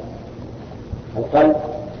قبل: القلب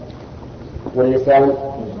واللسان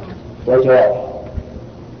والجوارح.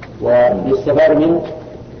 ويستفاد منه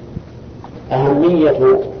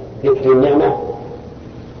أهمية ذكر النعمة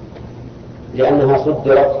لأنها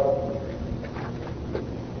صدرت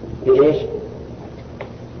بإيش؟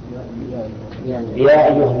 يا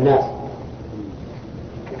أيها الناس.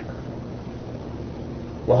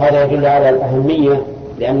 وهذا يدل على الأهمية،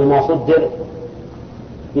 لأن ما صدر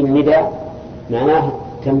بالنداء معناه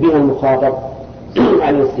تنبيه المخاطب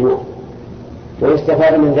على الاستماع.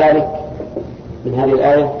 ويستفاد من ذلك من هذه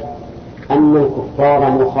الآية أن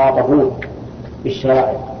الكفار مخاطبون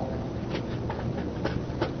بالشرائع.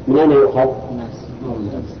 من أين يؤخذ؟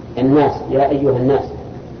 الناس، يا أيها الناس.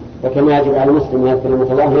 وكما يجب على المسلم أن يذكر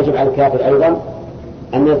نعمة الله، يجب على الكافر أيضا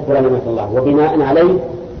أن يذكر نعمة الله، وبناء عليه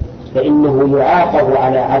فإنه يعاقب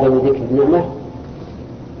على عدم ذكر النعمة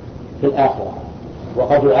في الآخرة،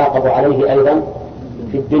 وقد يعاقب عليه أيضا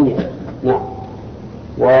في الدنيا. نعم.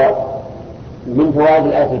 ومن فوائد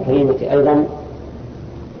الآية الكريمة أيضا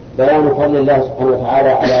بيان فضل الله سبحانه وتعالى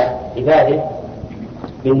على عباده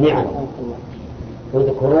بالنعم.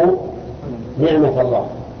 واذكروا نعمة الله،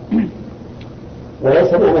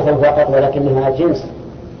 وليس نعمة فقط ولكنها جنس،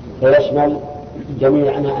 فيشمل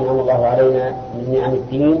جميع ما أنعم الله علينا من نعم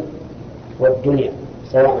الدين والدنيا،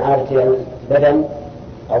 سواء عادت إلى البدن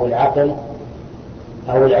أو العقل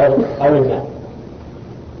أو العرض أو المال.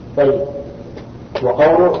 طيب.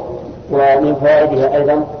 وقوله ومن فوائدها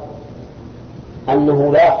أيضا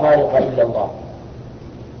أنه لا خالق إلا الله،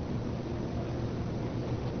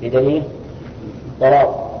 بدليل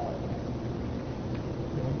ضراب،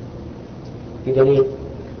 بدليل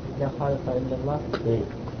لا خالق إلا الله،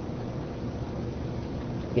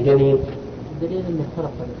 بدليل أنه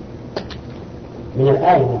خلق من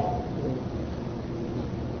الآية.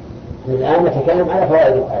 من الآن نتكلم على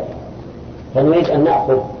فوائد الآية، فنريد أن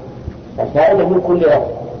نأخذ الفائدة من كل لفظ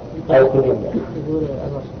أو كل جملة. يقول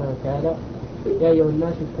الله سبحانه وتعالى: يا أيها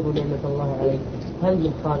الناس اذكروا نعمة الله عليكم هل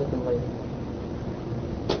من خالق غيره؟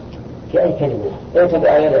 في أي كلمة؟ ليس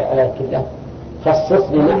الآية كلها،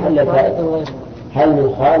 خصص لمحل الفائدة. هل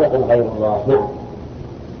من خالق غير الله؟ نعم.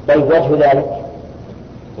 طيب، وجه ذلك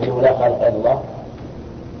أنه لا خالق إلا الله.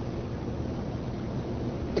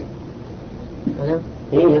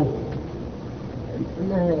 إيه؟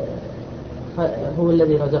 إنه هو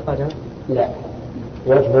الذي رزقنا. لا،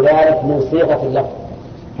 وجه ذلك من صيغة اللفظ: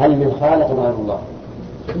 هل من خالق غير الله؟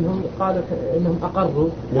 إنهم قالوا إنهم أقروا.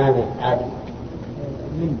 نعم عادل.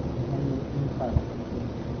 من خالق.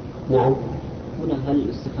 نعم. هنا هل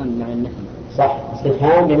استفهام بمعنى النفي؟ صح،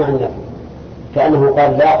 استفهام بمعنى النفي، كأنه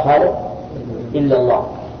قال لا خالق إلا الله.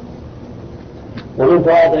 ومن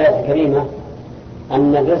فوائد الآية الكريمة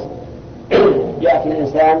أن الرزق يأتي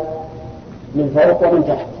الإنسان من فوق ومن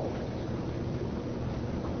تحت.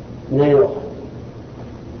 من أين يؤخذ؟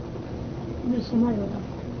 من السماء والأرض.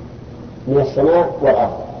 من السماء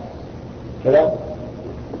والأرض كذا.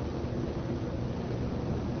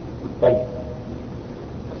 طيب،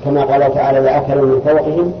 كما قال تعالى: لأكلوا من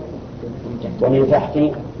فوقهم ومن تحت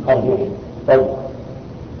أرجلهم. طيب.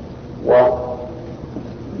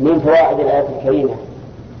 ومن فوائد الآية الكريمة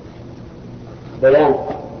بيان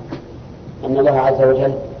أن الله عز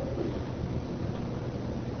وجل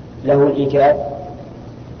له الإيجاد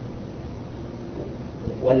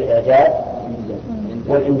والإعجاز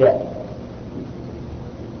والإمداد.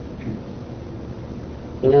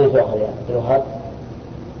 من أين تؤخذ يا عبد الوهاب؟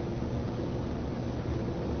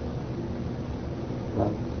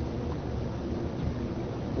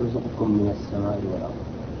 يرزقكم من السماء والأرض.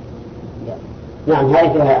 نعم،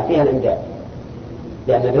 هذه فيها الإمداد،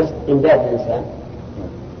 لأن الرزق إمداد الإنسان.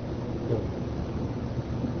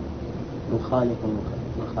 من خالق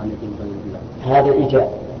غير الله، هذا الإيجاد.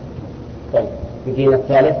 طيب، بدين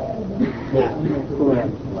الثالث. نعم.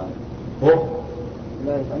 ها؟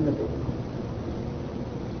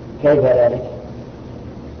 كيف ذلك؟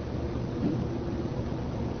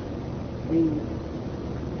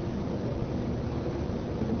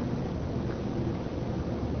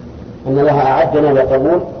 أن الله أعدنا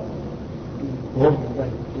لقبول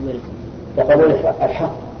لقبول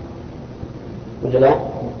الحق، ولا لا؟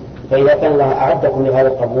 فإذا كان الله أعدكم لهذا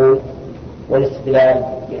القبول والاستدلال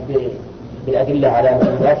بالأدلة على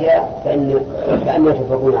مجرياتها فأننا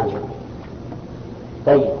تفرقون عنها.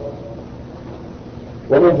 طيب.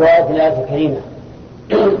 ومن فوائد الآية الكريمة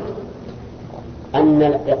أن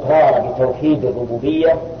الإقرار بتوحيد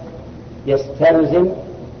الربوبية يستلزم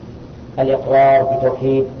الإقرار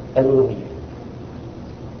بتوحيد الألوهية.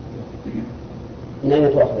 من أين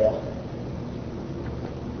تؤخذ يا أخي؟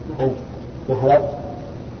 أنت محرد؟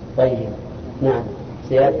 طيب نعم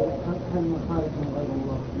سياد. هل مخالف غير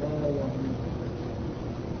الله لا يؤمن؟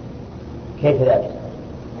 كيف ذلك؟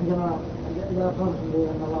 عندما إذا قلت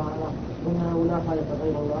بأن الله أنه لا خالق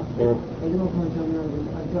غير الله فيمكن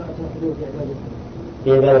أن تعتقدوا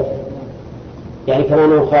في عبادته يعني كما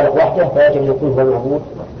أنه خالق وحده فيجب أن يكون هو المعبود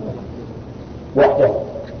وحده.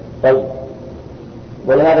 طيب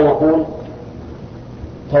ولهذا نقول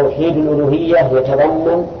توحيد الألوهية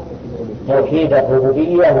يتضمن توحيد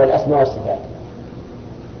الربوبية والأسماء والصفات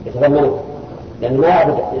يتضمنه، لأن ما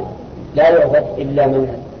يعبد لا يعبد إلا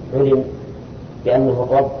من علم بأنه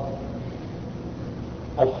الرب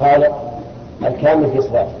الخالق الكامل في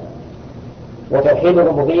صفاته. وتوحيد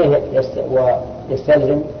الربوبية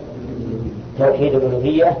يستلزم توحيد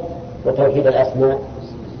الألوهية وتوحيد الأسماء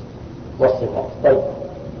والصفات. طيب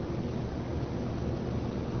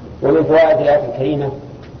ومن فوائد الآية الكريمة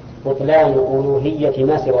بطلان ألوهية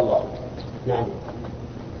ما سوى الله. نعم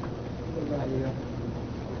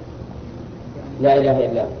لا إله إلا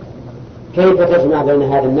الله. كيف تجمع بين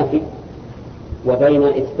هذا النفي وبين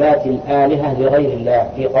إثبات الآلهة لغير الله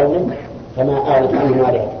في قوله كما أعرف عنه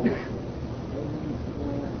آلهة؟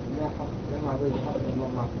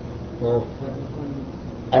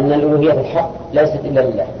 أن الألوهية الحق ليست إلا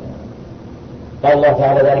لله. قال الله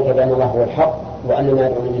تعالى ذلك بأن الله هو الحق وأن ما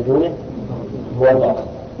يدعون من دونه هو الباطل.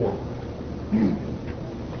 نعم.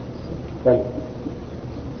 طيب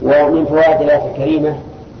ومن فوائد الآية الكريمة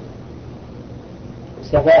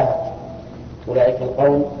سفاهة أولئك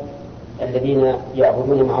القوم الذين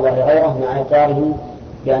يعبدون مع الله غيره مع إقرارهم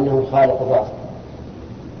بأنه الخالق الرازق.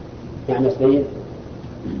 نعم سيد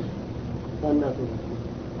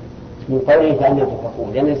من قوله فأنا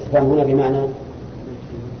تفقون، لأن الاستفهام هنا بمعنى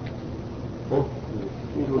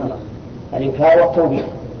الإنكار والتوبيخ.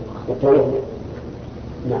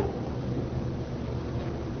 نعم.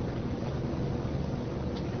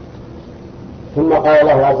 ثم قال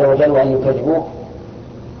الله عز وجل وأن يكذبوك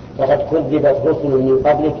فقد كذبت رسل من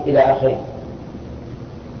قبلك إلى آخره.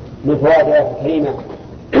 من فوائد الآية الكريمة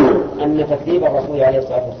أن تكذيب الرسول عليه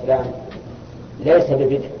الصلاة والسلام ليس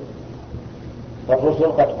ببدء، فالرسل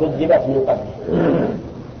قد كذبت من قبله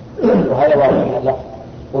وهذا واضح من اللفظ.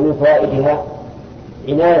 ومن فوائدها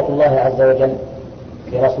عناية الله عز وجل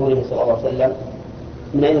برسوله صلى الله عليه وسلم.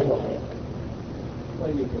 من أين تؤخذ؟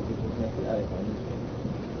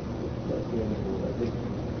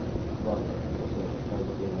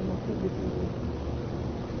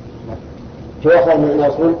 تؤخذ من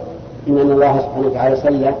الرسول إن الله سبحانه وتعالى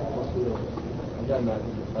سلم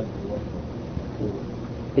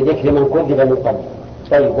بذكر من كذب من قبل.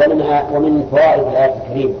 طيب ومن فوائد الآية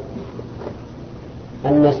الكريمة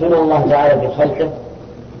أن سنن الله تعالى بخلقه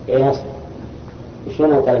يصل.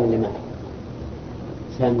 وشون القلم اللي معه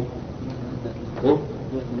سامي؟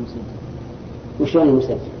 وشون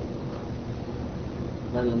المسجل؟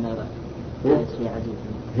 لا لأنه لا يسمي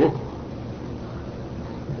عجيب.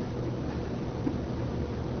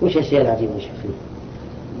 وش الشيء العجيب وش فيه؟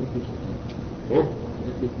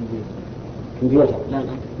 كمبيوتر؟ لا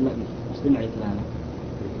استمع كلامه.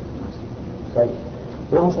 طيب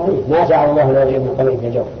ما هو صحيح ما جعل الله لا يجيب من قبل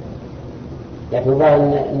في جو، لكن ظاهر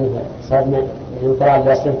إنه صار من طلع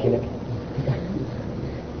لا سلك لك.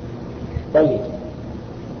 طيب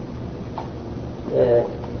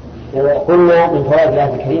قلنا من فوائد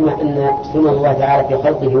الآية الكريمة أن سنن الله تعالى في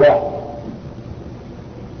خلقه واحد.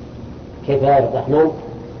 كيف يا عبد الرحمن؟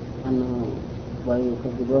 أنه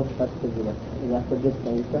ويكذبوه قد كذبت. إذا كذبت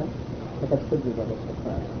أنت فقد كذب الرسل.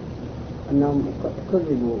 أنهم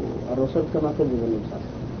كذبوا الرسل كما كذبوا النبي صلى الله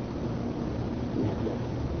عليه وسلم.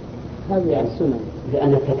 هذه يعني السنن.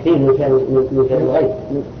 لأن التكذيب من فعل الغيب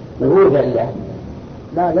من فعل الله.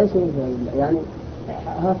 لا ليس من فعل الله. يعني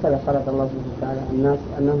هكذا خلق الله سبحانه وتعالى الناس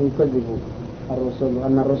أنهم يكذبوا الرسل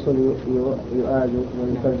وأن الرسل يؤذوا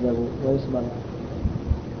ويكذبوا ويصبروا.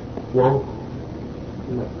 نعم.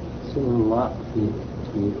 سنن الله في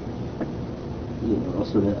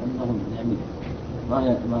رسله أنهم يعني ما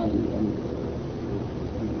يعني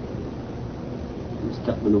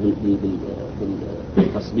يستقبلوا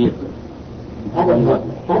بالتصديق. هذا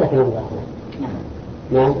كلام الله.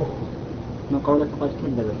 نعم. من قولك قد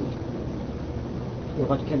كذبت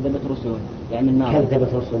وقد كذبت رسل يعني النار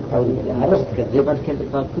كذبت رسل أعوذ بالله الرسل تكذب قد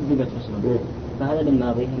كذبت رسل. فهذا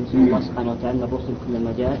للماضي نسأل الله سبحانه وتعالى أن الرسل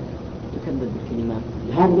كلما جاء تكذب بالكلمات.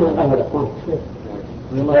 هذا من الأول أخوان.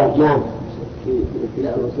 نعم. في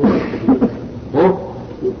ابتلاء الرسول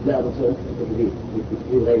لا الرسول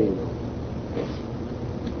في غير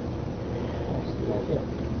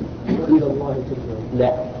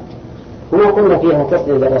لا هنا قلنا فيها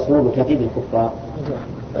تسلية للرسول وتهديد الكفار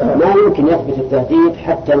ما يمكن يثبت التهديد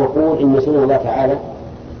حتى نقول إن سنة الله تعالى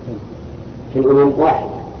في الأمم واحد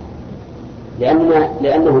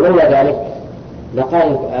لأنه لولا ذلك لقال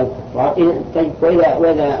الكفار طيب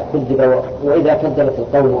وإذا كذبت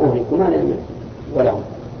القوم أهلكوا ما لهم ولهم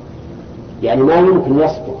يعني ما يمكن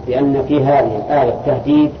يصدق بأن في هذه الآية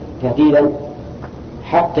تهديدا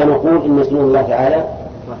حتى نقول إن سنة الله تعالى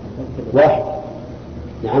واحد.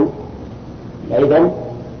 نعم أيضا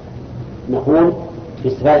نقول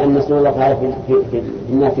باستفاد أن سنة الله تعالى في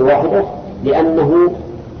الناس واحدة لأنه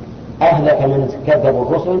أهلك من كذبوا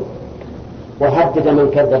الرسل وهدد من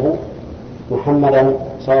كذبوا محمدا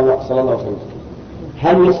صلى الله عليه وسلم.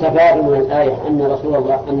 هل يستفاد من الآية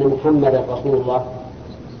أن محمدا رسول الله؟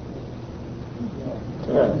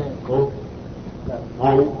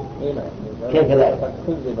 كيف ذلك؟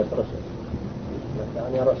 كذبت رسل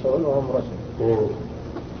يعني رسول وهم رسل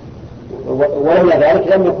ولولا ذلك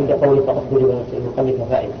لم يكن لقوله فقد كذب من قبلك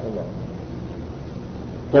فائدة.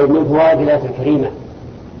 طيب من فوائد الآية الكريمة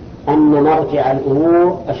أن مرجع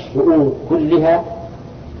الأمور الشؤون كلها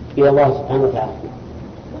إلى الله سبحانه وتعالى.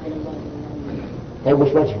 طيب وش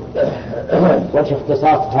وجه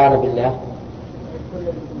اختصاص هذا بالله؟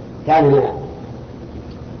 تعال هنا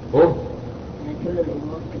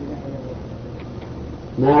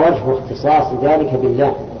ما وجه اختصاص ذلك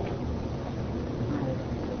بالله؟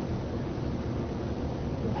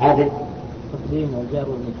 هذا تقديم الجار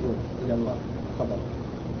والمجرور إلى الله خبر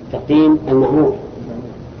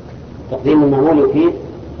تقديم المعمول يفيد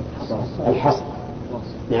الحصر.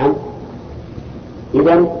 نعم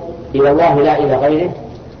إذن إلى الله لا إلى غيره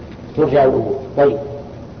ترجع الأمور. طيب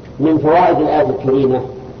من فوائد الآية الكريمة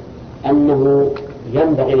أنه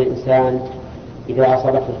ينبغي للإنسان إذا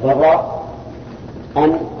أصابته الضراء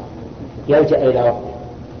أن يلجأ إلى ربه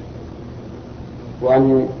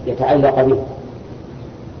وأن يتعلق به.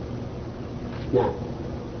 نعم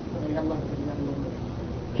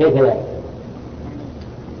كيف ذلك؟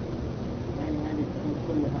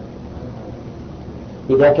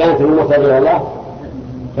 إذا كانت الأمور إلى الله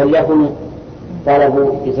فليكن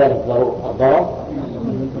طلب إزالة الضرر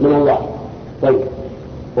من الله. طيب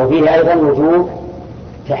وفيه أيضا وجوب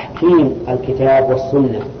تحكيم الكتاب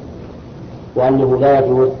والسنة وأنه لا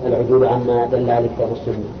يجوز العدول عما دل على الكتاب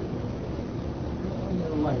والسنة.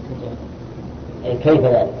 كيف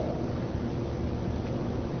ذلك؟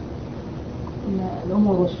 إن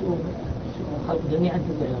الأمور والشؤون خلق جميعا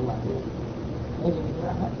ترجع إلى الله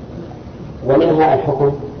ومنها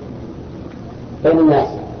الحكم بين الناس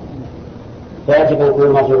فيجب أن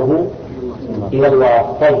يكون مرجعه إلى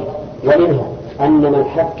الله. طيب ومنها أن من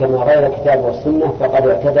حكم غير الكتاب والسنة فقد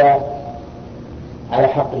اعتدى على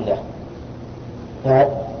حق الله.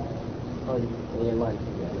 فهذا إلى الله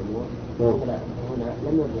هنا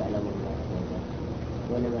لم يرجع إلى الله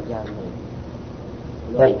وإنما رجع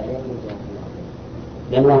إليه. طيب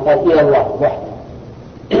لأنه قال إلى الله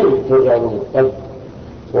وحده ترجع الأمور. طيب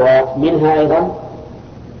ومنها أيضا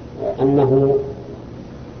أنه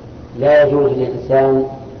لا يجوز للإنسان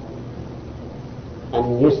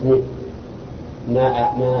أن يسند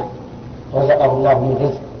ما رزقه الله من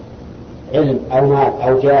رزق علم أو مال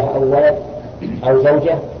أو جاه أو ولد أو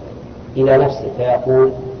زوجة إلى نفسه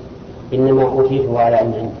فيقول إنما أوتيته على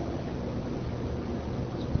علم عندي.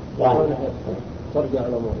 ترجع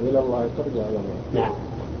الأمور إلى الله ترجع الأمور. نعم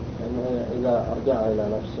يعني إذا أرجع إلى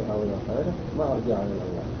نفسه أو إلى غيره ما أرجع إلى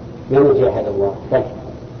الله. ما نرجع إلى الله. طيب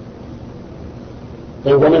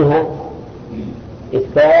ومنها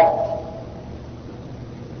إثبات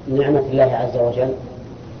نعمة الله عز وجل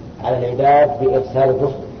على العباد بإرسال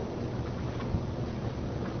الرسل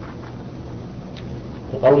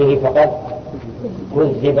بقوله فقد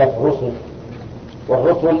كذبت رسل.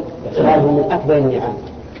 والرسل إرسالهم من أكبر النعم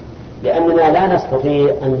لأننا لا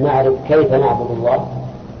نستطيع أن نعرف كيف نعبد الله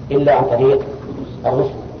إلا عن طريق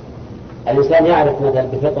الرسل. الإنسان يعرف مثلا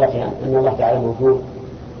بفطرته أن الله تعالى موجود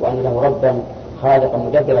وأن له ربا خالقا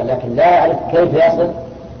مدبرا لكن لا يعرف كيف يصل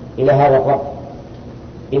إلى هذا الرب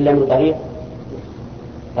إلا من طريق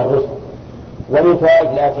الرسل. ومن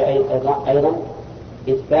فوائد الآية أيضا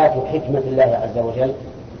إثبات حكمة الله عز وجل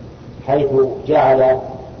حيث جعل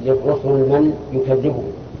للرسل من يكذبه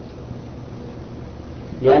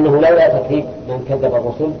لأنه لولا تكذيب من كذب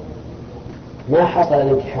الرسل ما حصل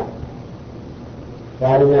الامتحان.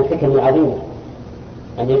 فهذا من الحكم العظيمة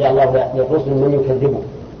أن يجعل الله للرسل من يكذبه.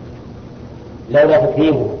 لولا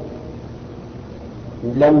تكذيبه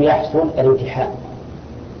لم يحصل الامتحان.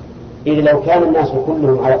 إذ لو كان الناس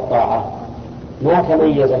كلهم على الطاعة ما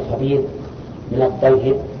تميز الخبيث من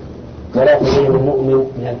الطيب، ولا تميز المؤمن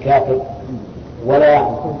من الكافر، ولا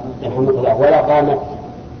رحمة الله ولا قامت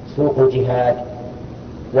سوق الجهاد،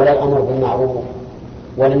 ولا الأمر بالمعروف،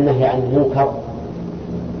 ولا النهي عن المنكر.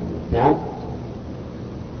 نعم.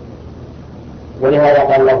 ولهذا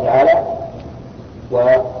قال الله تعالى: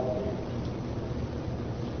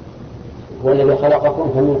 هو الذي خلقكم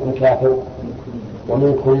فمنكم كافر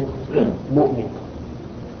ومنكم مؤمن.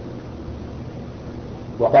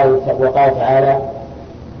 وقال تعالى: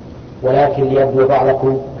 ولكن ليبلو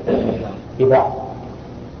بعضكم ببعض.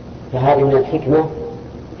 فهذه من الحكمة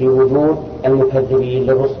في وجود المكذبين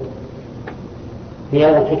للرسل. في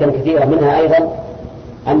هذا الحكم كثيرة، منها أيضا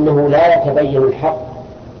أنه لا يتبين الحق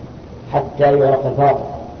حتى يعرف الباطل،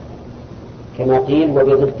 كما قيل: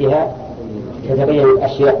 وبضدها تتبين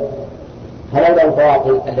الأشياء. هذا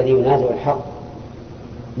الباطل الذي ينازع الحق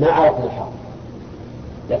ما عرفنا الحق،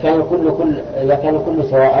 لكان الكل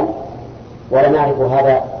سواء، ولا نعرف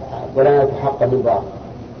هذا ولا نعرف حقا من باطل.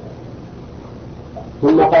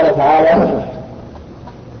 ثم قال تعالى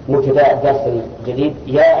مبتدأ الدرس الجديد: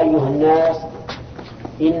 يا أيها الناس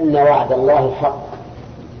إن وعد الله حق.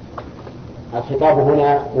 الخطاب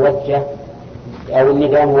هنا موجه، أو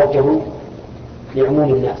النداء موجه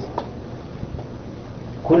لعموم الناس،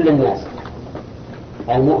 كل الناس،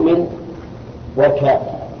 المؤمن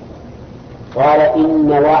والكافر. قال: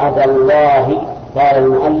 إن وعد الله، قال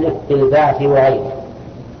المؤلف: بالبعث وغيره،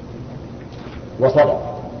 وصدق.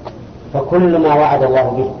 فكل ما وعد الله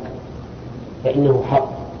به فإنه حق،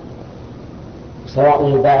 سواء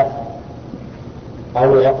البعث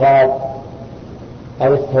أو العقاب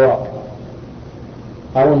أو الثواب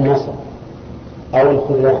أو النصر أو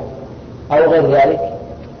الخذلان أو غير ذلك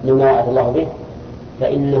مما وعد الله به،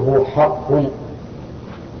 فإنه حق.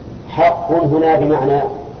 حق هنا بمعنى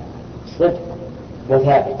صدق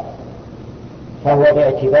وثابت، فهو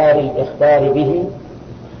باعتبار الإخبار به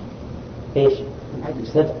إيش؟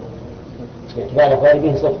 صدق. باعتبار الإخبار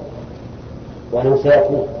به صدق وأنه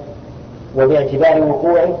سيكون، وباعتبار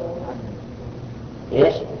وقوعه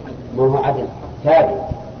إيش؟ ما هو عدل ثابت،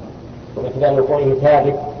 وباعتبار وقوعه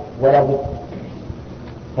ثابت ولا بد.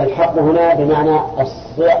 فالحق هنا بمعنى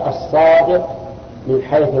الصادق من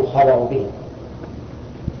حيث الخبر به،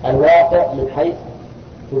 الواقع من حيث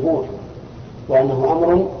ثبوته، وأنه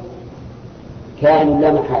أمر كان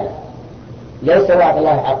لا محالة. ليس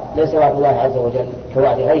وعد الله عز وجل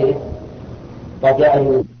كوعد غيره. قد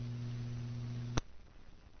جاء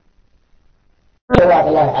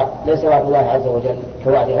ليس وعد الله عز وجل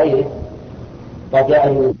كوعد غيره. قد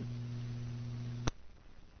جاء